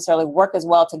didn't necessarily work as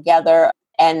well together,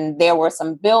 and there were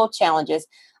some build challenges,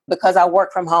 because I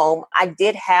work from home, I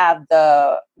did have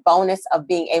the bonus of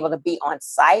being able to be on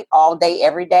site all day,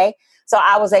 every day. So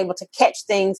I was able to catch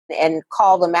things and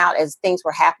call them out as things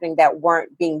were happening that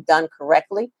weren't being done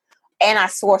correctly. And I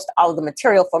sourced all of the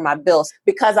material for my bills.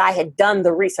 Because I had done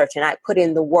the research and I put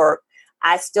in the work,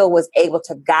 I still was able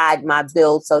to guide my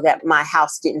build so that my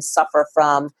house didn't suffer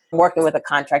from working with a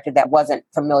contractor that wasn't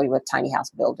familiar with tiny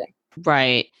house building.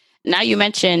 Right. Now, you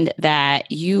mentioned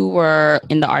that you were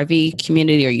in the RV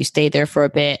community, or you stayed there for a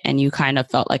bit, and you kind of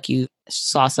felt like you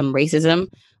saw some racism.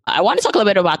 I want to talk a little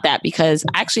bit about that, because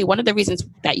actually one of the reasons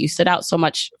that you stood out so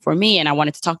much for me, and I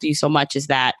wanted to talk to you so much, is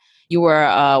that you were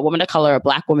a woman of color, a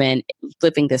Black woman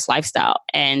living this lifestyle.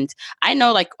 And I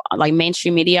know like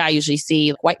mainstream media, I usually see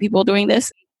white people doing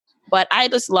this. But I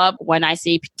just love when I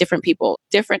see different people,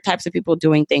 different types of people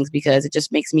doing things, because it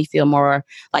just makes me feel more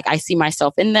like I see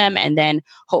myself in them. And then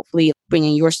hopefully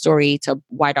bringing your story to a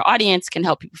wider audience can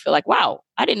help people feel like, wow,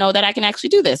 I didn't know that I can actually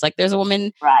do this. Like there's a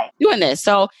woman doing this.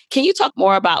 So can you talk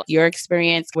more about your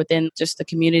experience within just the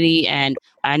community? And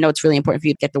I know it's really important for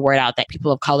you to get the word out that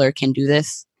people of color can do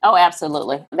this. Oh,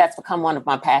 absolutely. That's become one of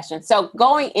my passions. So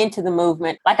going into the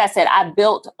movement, like I said, I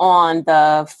built on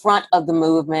the front of the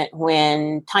movement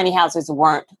when tiny houses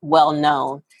weren't well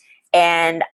known.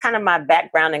 And kind of my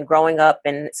background in growing up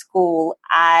in school,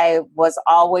 I was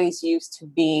always used to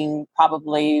being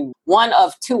probably one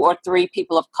of 2 or 3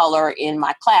 people of color in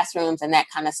my classrooms and that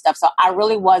kind of stuff. So I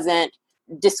really wasn't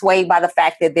dissuaded by the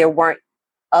fact that there weren't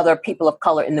other people of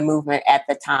color in the movement at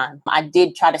the time. I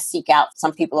did try to seek out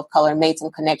some people of color and made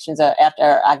some connections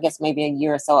after, I guess, maybe a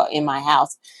year or so in my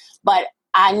house. But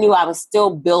I knew I was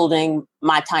still building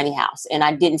my tiny house, and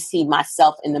I didn't see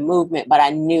myself in the movement, but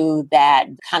I knew that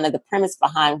kind of the premise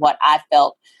behind what I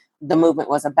felt the movement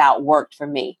was about worked for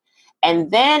me.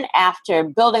 And then after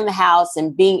building the house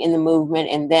and being in the movement,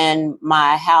 and then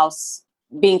my house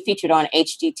being featured on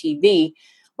HGTV,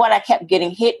 what I kept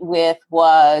getting hit with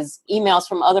was emails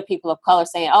from other people of color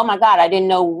saying, oh my God, I didn't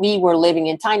know we were living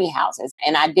in tiny houses.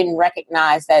 And I didn't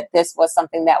recognize that this was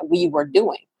something that we were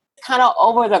doing. Kind of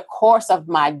over the course of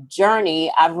my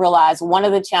journey, I've realized one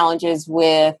of the challenges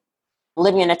with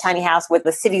living in a tiny house with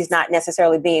the cities not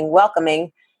necessarily being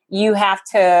welcoming, you have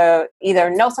to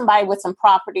either know somebody with some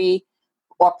property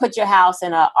or put your house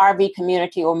in an RV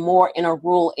community or more in a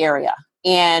rural area.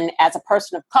 And as a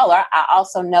person of color, I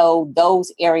also know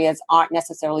those areas aren't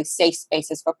necessarily safe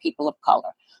spaces for people of color.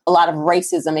 A lot of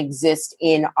racism exists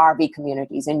in RV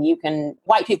communities, and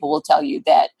white people will tell you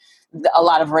that a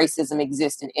lot of racism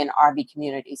exists in RV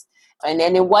communities. And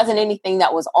it wasn't anything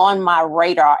that was on my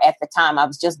radar at the time. I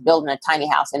was just building a tiny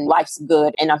house and life's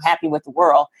good and I'm happy with the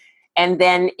world. And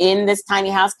then in this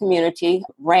tiny house community,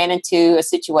 ran into a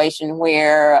situation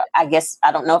where I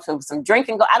don't know if it was some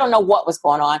drinking. I don't know what was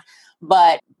going on.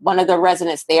 But one of the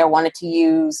residents there wanted to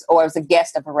use, or it was a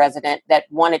guest of a resident that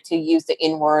wanted to use the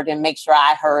N-word and make sure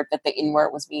I heard that the N-word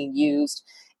was being used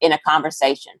in a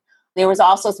conversation. There was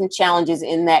also some challenges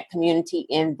in that community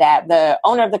in that the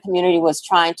owner of the community was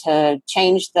trying to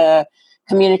change the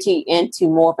community into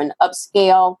more of an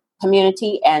upscale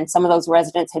community. And some of those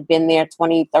residents had been there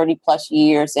 20, 30 plus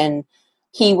years. And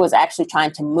he was actually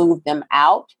trying to move them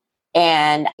out.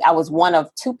 And I was one of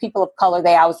 2 people of color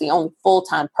there. I was the only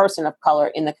full-time person of color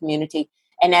in the community.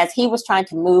 And as he was trying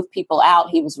to move people out,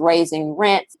 he was raising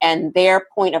rents. And their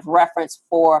point of reference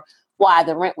for why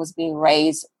the rent was being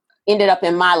raised ended up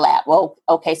in my lap. Well,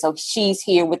 okay, so she's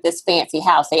here with this fancy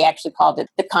house. They actually called it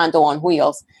the condo on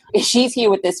wheels. She's here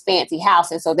with this fancy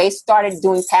house. And so they started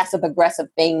doing passive aggressive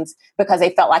things because they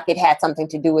felt like it had something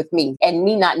to do with me and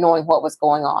me not knowing what was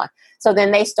going on. So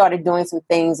then they started doing some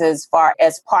things as far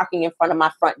as parking in front of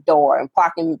my front door and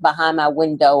parking behind my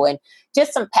window and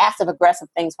just some passive aggressive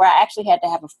things where I actually had to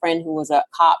have a friend who was a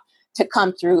cop to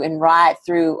come through and ride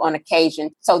through on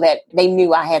occasion so that they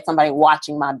knew I had somebody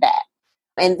watching my back.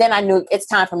 And then I knew it's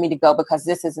time for me to go because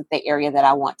this isn't the area that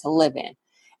I want to live in.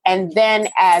 And then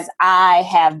as I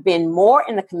have been more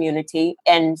in the community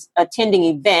and attending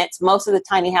events, most of the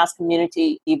tiny house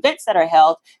community events that are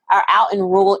held are out in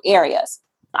rural areas.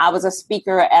 I was a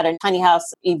speaker at a tiny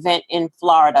house event in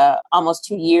Florida almost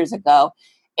 2 years ago.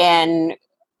 And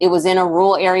it was in a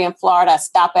rural area in Florida. I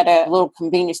stopped at a little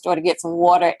convenience store to get some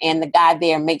water, and the guy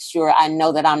there makes sure I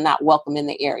know that I'm not welcome in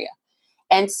the area.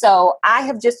 And so I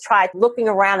have just tried looking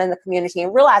around in the community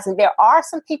and realizing there are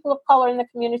some people of color in the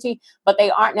community, but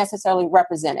they aren't necessarily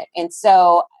represented. And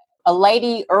so a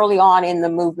lady early on in the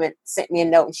movement sent me a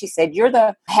note and she said, "You're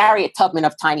the Harriet Tubman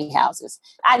of tiny houses."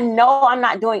 I know I'm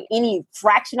not doing any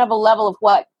fraction of a level of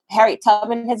what Harriet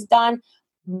Tubman has done,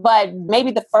 but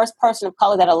maybe the first person of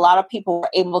color that a lot of people were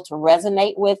able to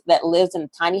resonate with that lives in a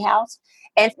tiny house.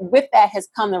 And with that has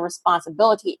come the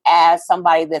responsibility as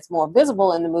somebody that's more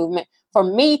visible in the movement for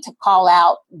me to call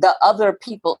out the other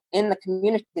people in the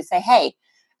community to say, hey,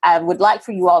 I would like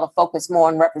for you all to focus more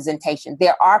on representation.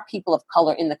 There are people of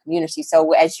color in the community.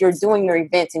 So as you're doing your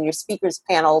events and your speakers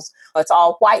panels, it's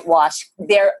all whitewash.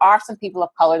 There are some people of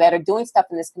color that are doing stuff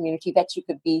in this community that you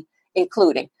could be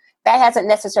including. That hasn't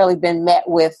necessarily been met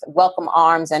with welcome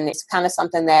arms. And it's kind of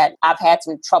something that I've had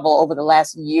some trouble over the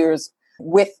last years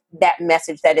with that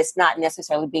message, that it's not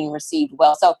necessarily being received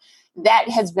well. So that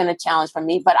has been a challenge for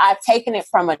me. But I've taken it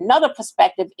from another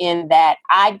perspective in that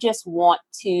I just want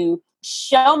to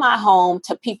show my home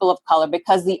to people of color,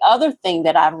 because the other thing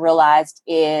that I've realized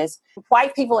is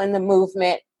white people in the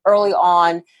movement early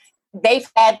on, they've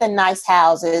had the nice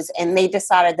houses and they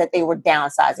decided that they were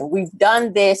downsizing. We've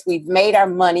done this. We've made our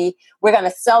money. We're going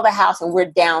to sell the house and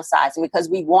we're downsizing because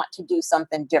we want to do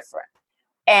something different.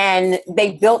 And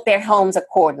they built their homes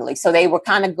accordingly. So they were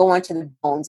kind of going to the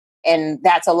bones. And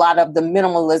that's a lot of the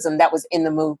minimalism that was in the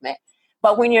movement.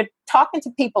 But when you're talking to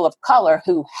people of color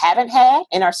who haven't had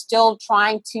and are still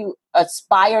trying to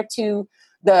aspire to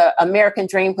the American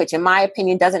dream, which in my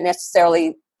opinion doesn't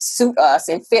necessarily suit us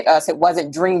and fit us, it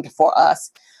wasn't dreamed for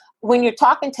us. When you're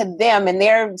talking to them and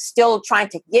they're still trying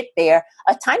to get there,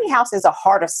 a tiny house is a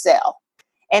harder sell.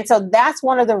 And so that's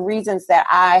one of the reasons that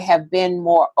I have been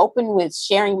more open with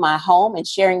sharing my home and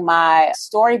sharing my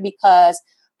story, because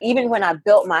even when I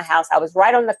built my house, I was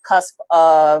right on the cusp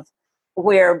of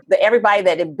where everybody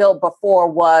that had built before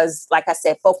was, like I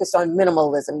said, focused on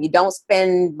minimalism. You don't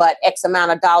spend but X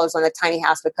amount of dollars on a tiny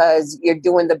house because you're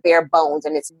doing the bare bones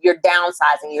and you're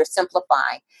downsizing, you're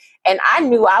simplifying. And I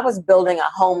knew I was building a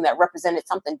home that represented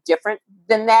something different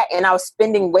than that. And I was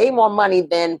spending way more money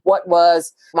than what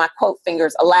was my quote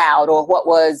fingers allowed or what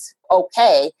was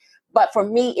okay. But for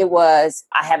me, it was,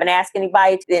 I haven't asked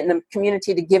anybody in the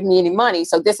community to give me any money.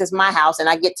 So this is my house and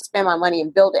I get to spend my money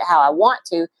and build it how I want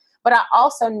to. But I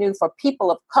also knew for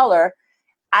people of color,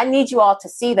 I need you all to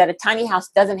see that a tiny house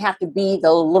doesn't have to be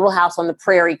the little house on the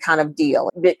prairie kind of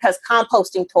deal, because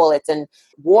composting toilets and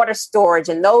water storage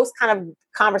and those kind of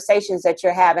conversations that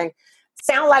you're having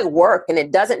sound like work. And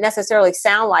it doesn't necessarily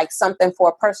sound like something for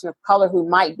a person of color who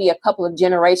might be a couple of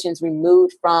generations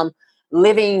removed from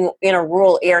living in a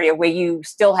rural area where you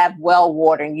still have well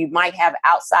water and you might have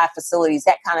outside facilities,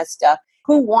 that kind of stuff.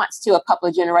 Who wants to, a couple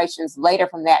of generations later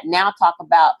from that, now talk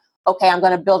about, okay, I'm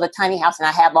going to build a tiny house and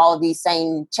I have all of these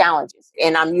same challenges.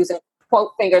 And I'm using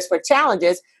quote fingers for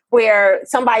challenges, where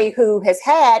somebody who has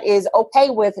had is okay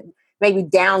with maybe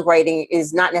downgrading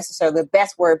is not necessarily the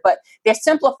best word, but they're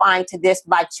simplifying to this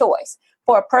by choice.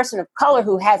 For a person of color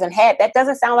who hasn't had, that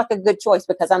doesn't sound like a good choice,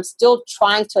 because I'm still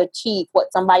trying to achieve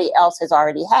what somebody else has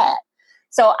already had.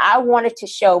 So I wanted to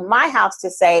show my house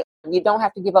to say, you don't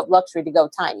have to give up luxury to go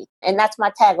tiny. And that's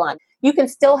my tagline. You can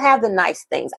still have the nice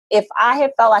things. If I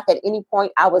had felt like at any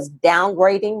point I was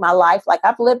downgrading my life, like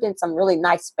I've lived in some really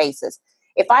nice spaces.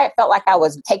 If I had felt like I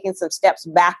was taking some steps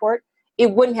backward,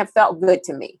 it wouldn't have felt good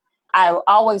to me. I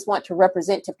always want to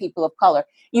represent to people of color.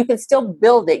 You can still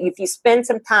build it if you spend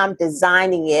some time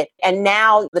designing it. And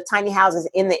now the tiny houses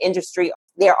in the industry,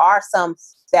 there are some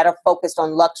that are focused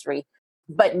on luxury.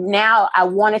 But now I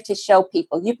wanted to show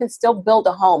people you can still build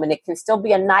a home and it can still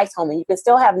be a nice home and you can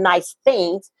still have nice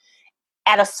things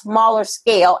at a smaller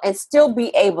scale and still be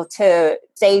able to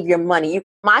save your money.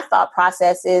 My thought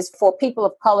process is for people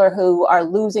of color who are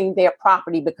losing their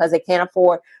property because they can't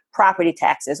afford property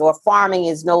taxes, or farming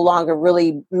is no longer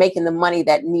really making the money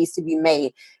that needs to be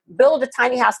made. Build a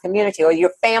tiny house community, or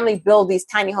your family build these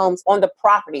tiny homes on the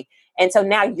property. And so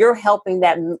now you're helping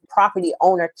that property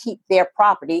owner keep their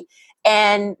property.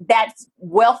 And that's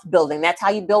wealth building. That's how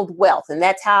you build wealth. And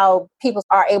that's how people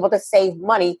are able to save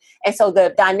money. And so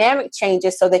the dynamic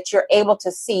changes so that you're able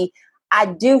to see, I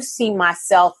do see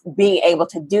myself being able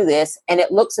to do this, and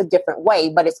it looks a different way,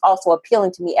 but it's also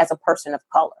appealing to me as a person of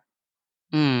color.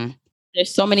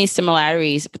 There's so many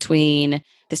similarities between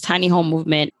this tiny home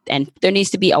movement, and there needs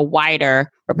to be a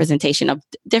wider representation of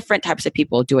different types of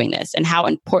people doing this, and how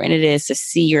important it is to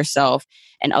see yourself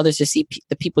and others to see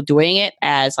the people doing it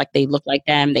as like they look like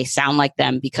them, they sound like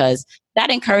them, because that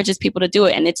encourages people to do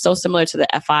it. And it's so similar to the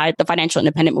FI, the financial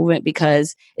independent movement,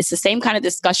 because it's the same kind of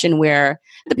discussion where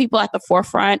the people at the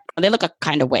forefront, they look a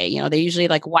kind of way, you know, they're usually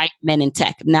like white men in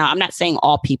tech. Now, I'm not saying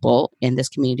all people in this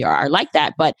community are like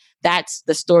that, but that's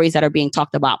the stories that are being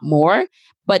talked about more.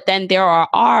 But then there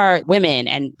are women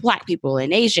and Black people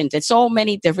and Asians and so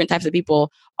many different types of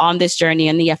people on this journey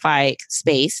in the FI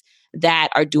space that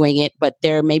are doing it, but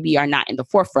there maybe are not in the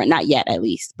forefront, not yet at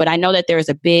least. But I know that there is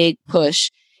a big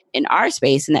push in our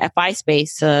space, in the FI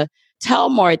space, to tell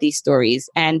more of these stories.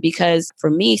 And because for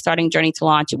me, starting Journey to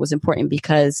Launch, it was important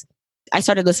because I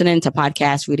started listening to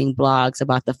podcasts, reading blogs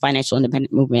about the financial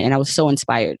independent movement, and I was so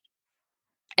inspired.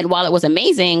 And while it was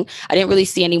amazing, I didn't really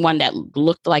see anyone that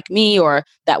looked like me or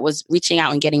that was reaching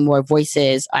out and getting more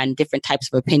voices on different types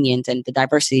of opinions and the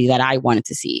diversity that I wanted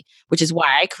to see, which is why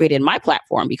I created my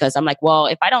platform, because I'm like, well,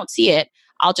 if I don't see it,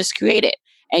 I'll just create it.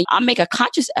 And I'll make a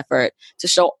conscious effort to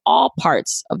show all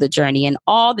parts of the journey and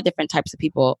all the different types of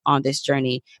people on this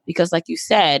journey. Because like you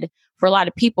said, for a lot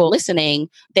of people listening,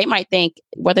 they might think,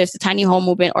 whether it's the tiny home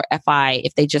movement or FI,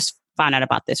 if they just found out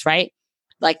about this, right?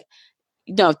 Like,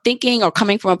 you know, thinking or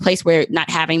coming from a place where not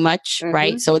having much,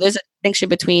 right? So there's a distinction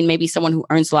between maybe someone who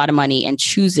earns a lot of money and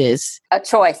chooses a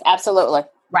choice. Absolutely.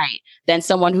 Right. Then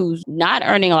someone who's not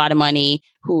earning a lot of money,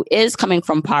 who is coming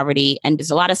from poverty, and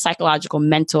there's a lot of psychological,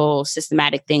 mental,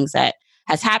 systematic things that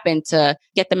has happened to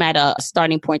get them at a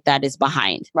starting point that is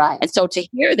behind. Right. And so to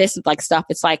hear this like stuff,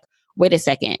 it's like, wait a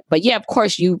second. But yeah, of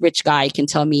course, you rich guy can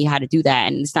tell me how to do that,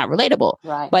 and it's not relatable.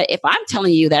 Right. But if I'm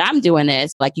telling you that I'm doing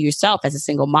this, like yourself as a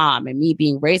single mom and me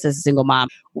being raised as a single mom,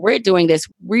 we're doing this,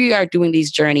 we are doing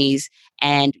these journeys,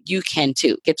 and you can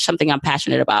too. It's something I'm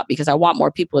passionate about, because I want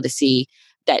more people to see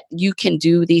that you can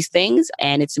do these things.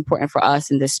 And it's important for us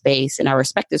in this space, in our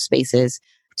respective spaces,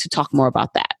 to talk more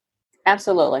about that.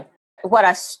 Absolutely. What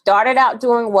I started out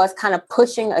doing was kind of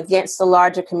pushing against the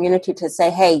larger community to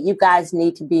say, hey, you guys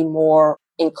need to be more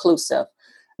inclusive,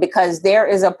 because there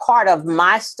is a part of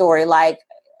my story. Like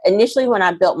initially when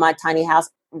I built my tiny house,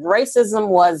 racism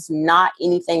was not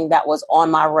anything that was on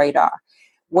my radar.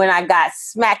 When I got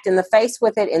smacked in the face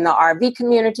with it in the RV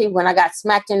community, when I got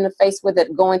smacked in the face with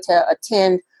it going to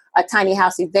attend a tiny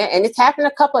house event, and it's happened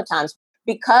a couple of times,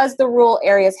 because the rural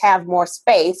areas have more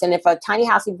space. And if a tiny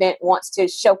house event wants to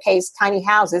showcase tiny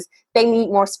houses, they need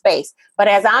more space. But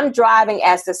as I'm driving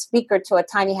as the speaker to a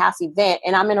tiny house event,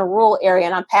 and I'm in a rural area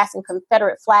and I'm passing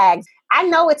Confederate flags, I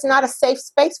know it's not a safe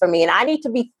space for me. And I need to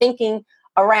be thinking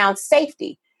around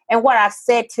safety. And what I've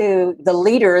said to the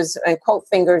leaders and quote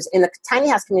fingers in the tiny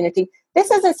house community, this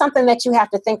isn't something that you have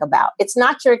to think about. It's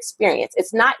not your experience.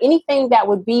 It's not anything that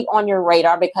would be on your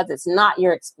radar, because it's not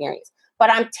your experience. But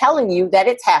I'm telling you that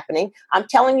it's happening. I'm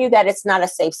telling you that it's not a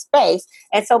safe space.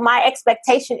 And so my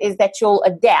expectation is that you'll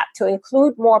adapt to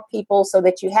include more people so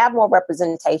that you have more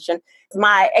representation.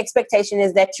 My expectation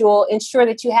is that you'll ensure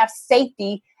that you have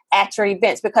safety at your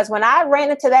events. Because when I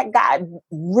ran into that guy,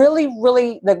 really,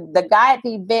 the guy at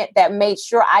the event that made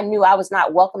sure I knew I was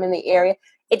not welcome in the area,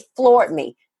 it floored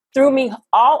me, threw me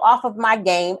all off of my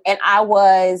game, and I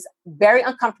was very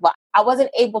uncomfortable. I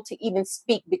wasn't able to even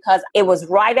speak because it was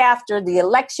right after the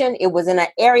election. It was in an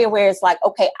area where it's like,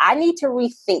 okay, I need to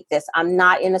rethink this. I'm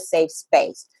not in a safe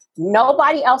space.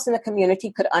 Nobody else in the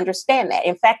community could understand that.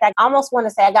 In fact, I almost want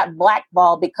to say I got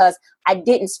blackballed because I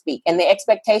didn't speak. And the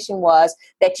expectation was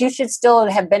that you should still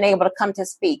have been able to come to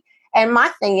speak. And my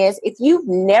thing is, if you've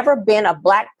never been a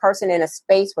Black person in a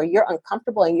space where you're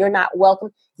uncomfortable and you're not welcome,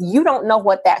 you don't know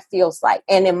what that feels like.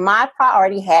 And then my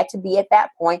priority had to be at that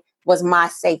point was my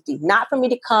safety, not for me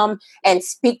to come and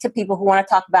speak to people who want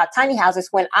to talk about tiny houses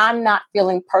when I'm not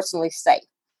feeling personally safe.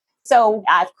 So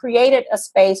I've created a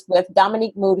space with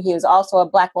Dominique Moody, who is also a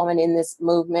Black woman in this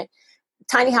movement,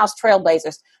 Tiny House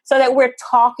Trailblazers, so that we're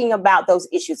talking about those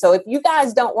issues. So if you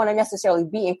guys don't want to necessarily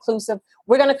be inclusive,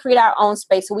 we're going to create our own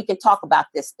space so we can talk about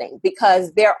this thing,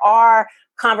 because there are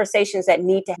conversations that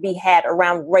need to be had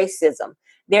around racism.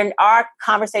 There are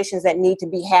conversations that need to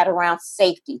be had around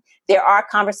safety. There are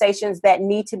conversations that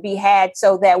need to be had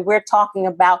so that we're talking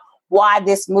about why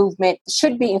this movement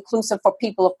should be inclusive for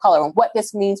people of color and what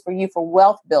this means for you for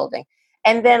wealth building.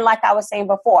 And then, like I was saying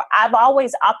before, I've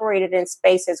always operated in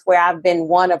spaces where I've been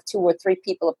one of 2 or 3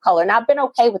 people of color. And I've been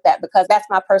okay with that because that's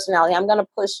my personality. I'm going to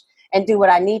push and do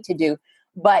what I need to do.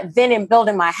 But then in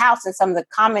building my house, and some of the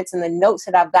comments and the notes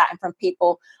that I've gotten from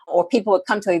people, or people would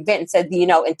come to an event and said,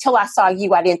 until I saw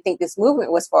you, I didn't think this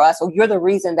movement was for us, or you're the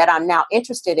reason that I'm now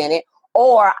interested in it.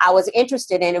 Or I was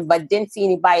interested in it, but didn't see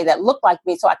anybody that looked like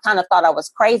me. So I kind of thought I was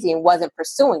crazy and wasn't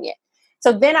pursuing it.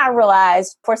 So then I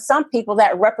realized for some people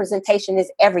that representation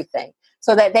is everything,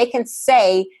 so that they can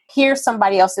say, here's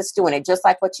somebody else that's doing it, just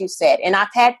like what you said. And I've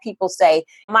had people say,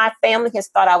 my family has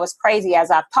thought I was crazy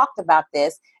as I've talked about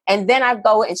this. And then I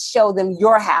go and show them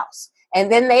your house.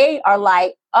 And then they are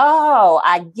like, oh,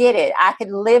 I get it. I could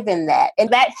live in that. And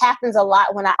that happens a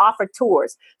lot when I offer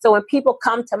tours. So when people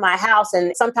come to my house,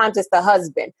 and sometimes it's the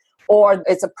husband, or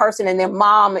it's a person and their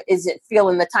mom isn't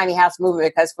feeling the tiny house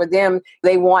movement because for them,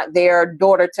 they want their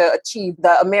daughter to achieve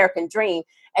the American dream.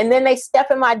 And then they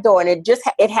step in my door, and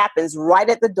it happens right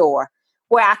at the door,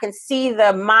 where I can see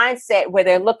the mindset where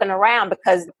they're looking around,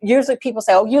 because usually people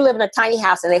say, oh, you live in a tiny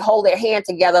house, and they hold their hand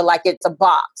together like it's a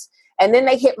box. And then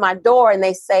they hit my door and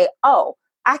they say, oh,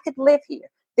 I could live here.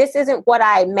 This isn't what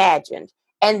I imagined.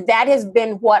 And that has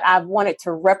been what I've wanted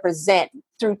to represent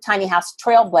through Tiny House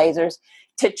Trailblazers,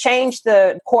 to change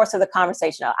the course of the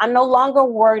conversation. I'm no longer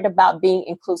worried about being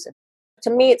inclusive. To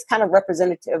me, it's kind of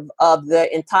representative of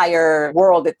the entire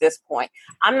world at this point.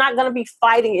 I'm not going to be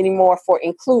fighting anymore for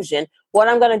inclusion. What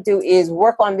I'm going to do is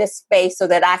work on this space so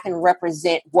that I can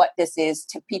represent what this is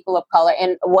to people of color.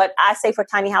 And what I say for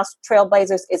Tiny House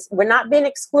Trailblazers is we're not being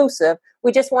exclusive.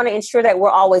 We just want to ensure that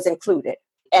we're always included.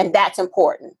 And that's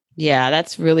important. Yeah,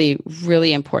 that's really,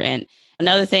 really important.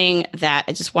 Another thing that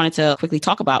I just wanted to quickly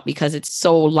talk about, because it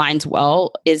so lines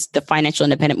well, is the financial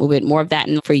independent movement. More of that.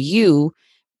 And for you,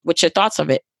 what your thoughts of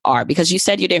it are, because you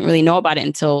said you didn't really know about it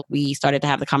until we started to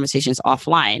have the conversations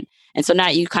offline. And so now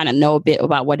you kind of know a bit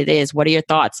about what it is. What are your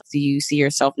thoughts? Do you see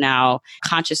yourself now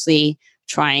consciously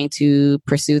trying to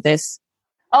pursue this?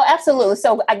 Oh, absolutely.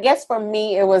 So I guess for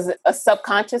me, it was a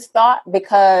subconscious thought,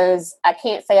 because I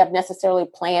can't say I've necessarily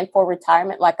planned for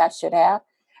retirement like I should have.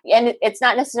 And it's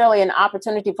not necessarily an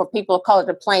opportunity for people of color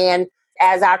to plan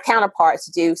as our counterparts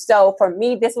do. So for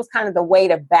me, this was kind of the way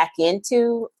to back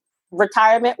into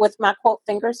retirement with my quote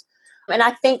fingers. And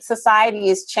I think society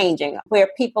is changing, where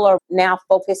people are now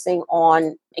focusing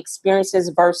on experiences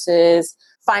versus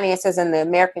finances and the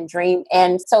American dream.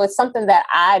 And so it's something that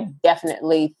I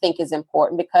definitely think is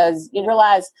important, because you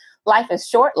realize life is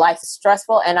short, life is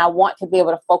stressful, and I want to be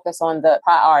able to focus on the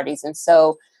priorities. And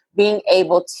so being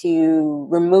able to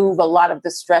remove a lot of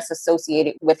the stress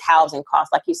associated with housing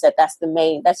costs, like you said, that's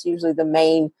usually the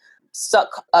main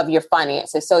suck of your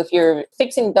finances. So if you're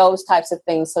fixing those types of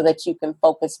things so that you can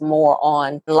focus more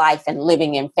on life and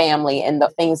living and family and the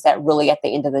things that really at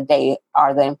the end of the day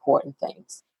are the important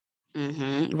things.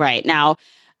 Mm-hmm. Right. Now,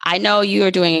 I know you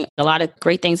are doing a lot of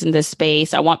great things in this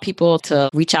space. I want people to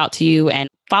reach out to you and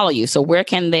follow you. So where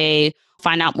can they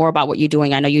find out more about what you're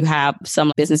doing? I know you have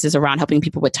some businesses around helping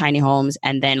people with tiny homes.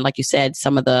 And then, like you said,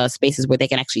 some of the spaces where they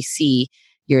can actually see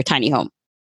your tiny home.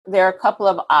 There are a couple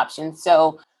of options.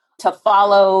 So to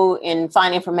follow and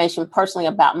find information personally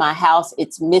about my house,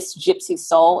 it's Miss Gypsy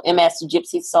Soul, MS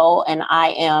Gypsy Soul. And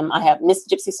I have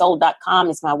MissGypsySoul.com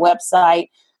is my website.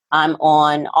 I'm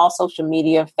on all social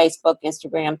media, Facebook,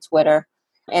 Instagram, Twitter.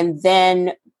 And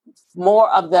then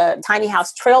more of the Tiny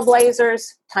House Trailblazers,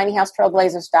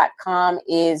 tinyhousetrailblazers.com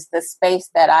is the space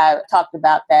that I talked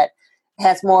about that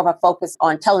has more of a focus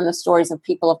on telling the stories of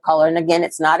people of color. And again,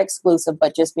 it's not exclusive,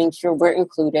 but just being sure we're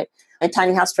included. And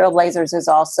Tiny House Trailblazers is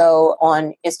also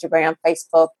on Instagram,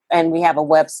 Facebook, and we have a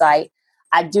website.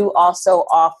 I do also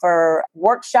offer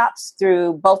workshops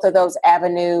through both of those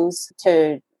avenues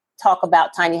to talk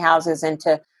about tiny houses and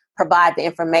to provide the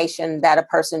information that a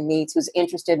person needs who's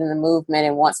interested in the movement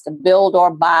and wants to build or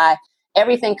buy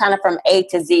everything kind of from A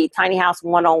to Z, Tiny House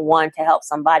 101, to help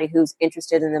somebody who's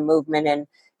interested in the movement and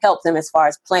help them as far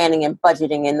as planning and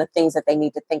budgeting and the things that they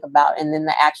need to think about, and then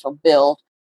the actual build.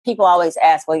 People always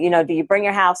ask, well, do you bring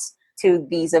your house to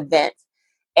these events?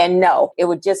 And no, it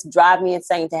would just drive me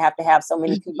insane to have so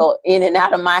many people in and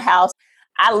out of my house.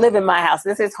 I live in my house.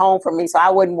 This is home for me. So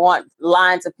I wouldn't want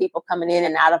lines of people coming in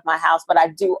and out of my house. But I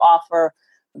do offer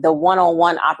the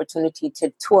one-on-one opportunity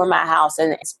to tour my house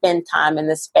and spend time in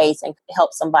the space and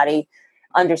help somebody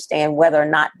understand whether or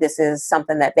not this is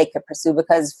something that they could pursue.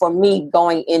 Because for me,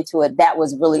 going into it, that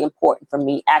was really important for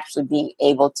me, actually being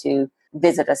able to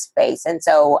visit a space. And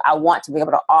so I want to be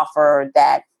able to offer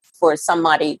that for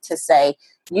somebody to say,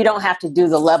 you don't have to do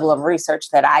the level of research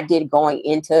that I did going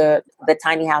into the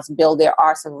tiny house build. There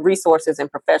are some resources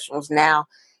and professionals now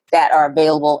that are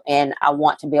available, and I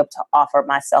want to be able to offer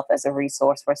myself as a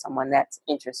resource for someone that's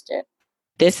interested.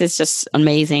 This is just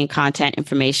amazing content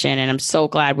information, and I'm so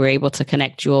glad we're able to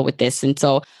connect Jewel with this. And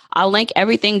so I'll link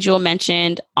everything Jewel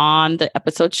mentioned on the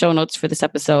episode show notes for this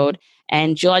episode.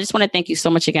 And Jewel, I just want to thank you so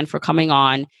much again for coming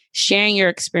on, sharing your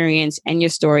experience and your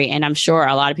story. And I'm sure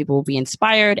a lot of people will be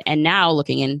inspired and now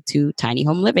looking into tiny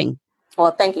home living.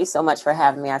 Well, thank you so much for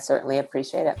having me. I certainly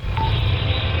appreciate it.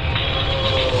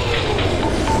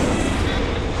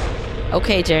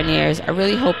 Okay, Journeyers, I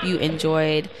really hope you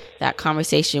enjoyed that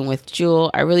conversation with Jewel.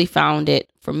 I really found it,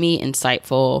 for me,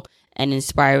 insightful and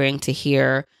inspiring to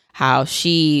hear how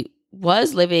she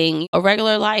was living a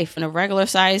regular life in a regular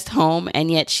sized home,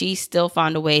 and yet she still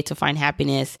found a way to find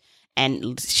happiness.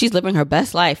 And she's living her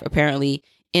best life, apparently,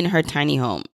 in her tiny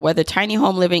home. Whether tiny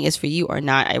home living is for you or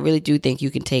not, I really do think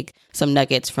you can take some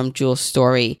nuggets from Jewel's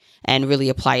story and really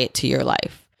apply it to your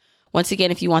life. Once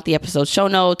again, if you want the episode show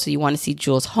notes, or you want to see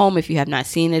Jewel's home, if you have not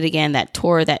seen it again, that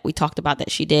tour that we talked about that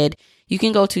she did, you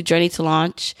can go to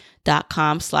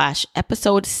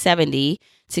journeytolaunch.com/episode 70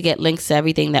 to get links to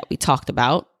everything that we talked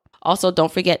about. Also,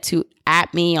 don't forget to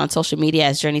 @ me on social media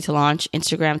as Journey to Launch,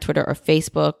 Instagram, Twitter, or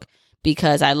Facebook,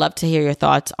 because I love to hear your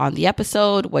thoughts on the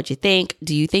episode. What you think?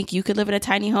 Do you think you could live in a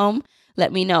tiny home?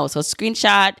 Let me know. So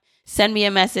screenshot, send me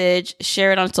a message,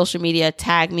 share it on social media,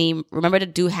 tag me. Remember to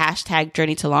do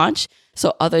 #JourneyToLaunch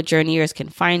so other journeyers can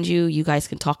find you. You guys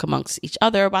can talk amongst each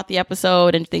other about the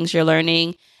episode and things you're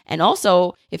learning. And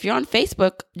also, if you're on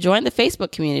Facebook, join the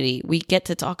Facebook community. We get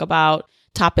to talk about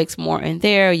topics more in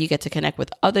there. You get to connect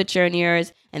with other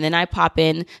journeyers. And then I pop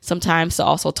in sometimes to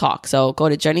also talk. So go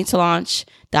to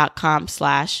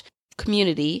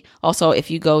journeytolaunch.com/community. Also,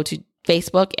 if you go to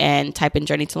Facebook and type in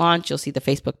Journey to Launch, you'll see the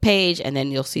Facebook page, and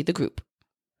then you'll see the group.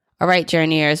 All right,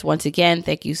 journeyers, once again,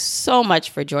 thank you so much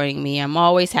for joining me. I'm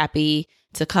always happy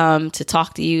to come to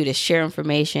talk to you, to share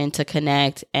information, to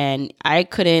connect, and I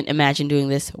couldn't imagine doing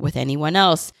this with anyone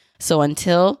else. So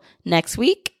until next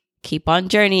week, keep on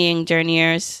journeying,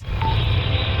 journeyers.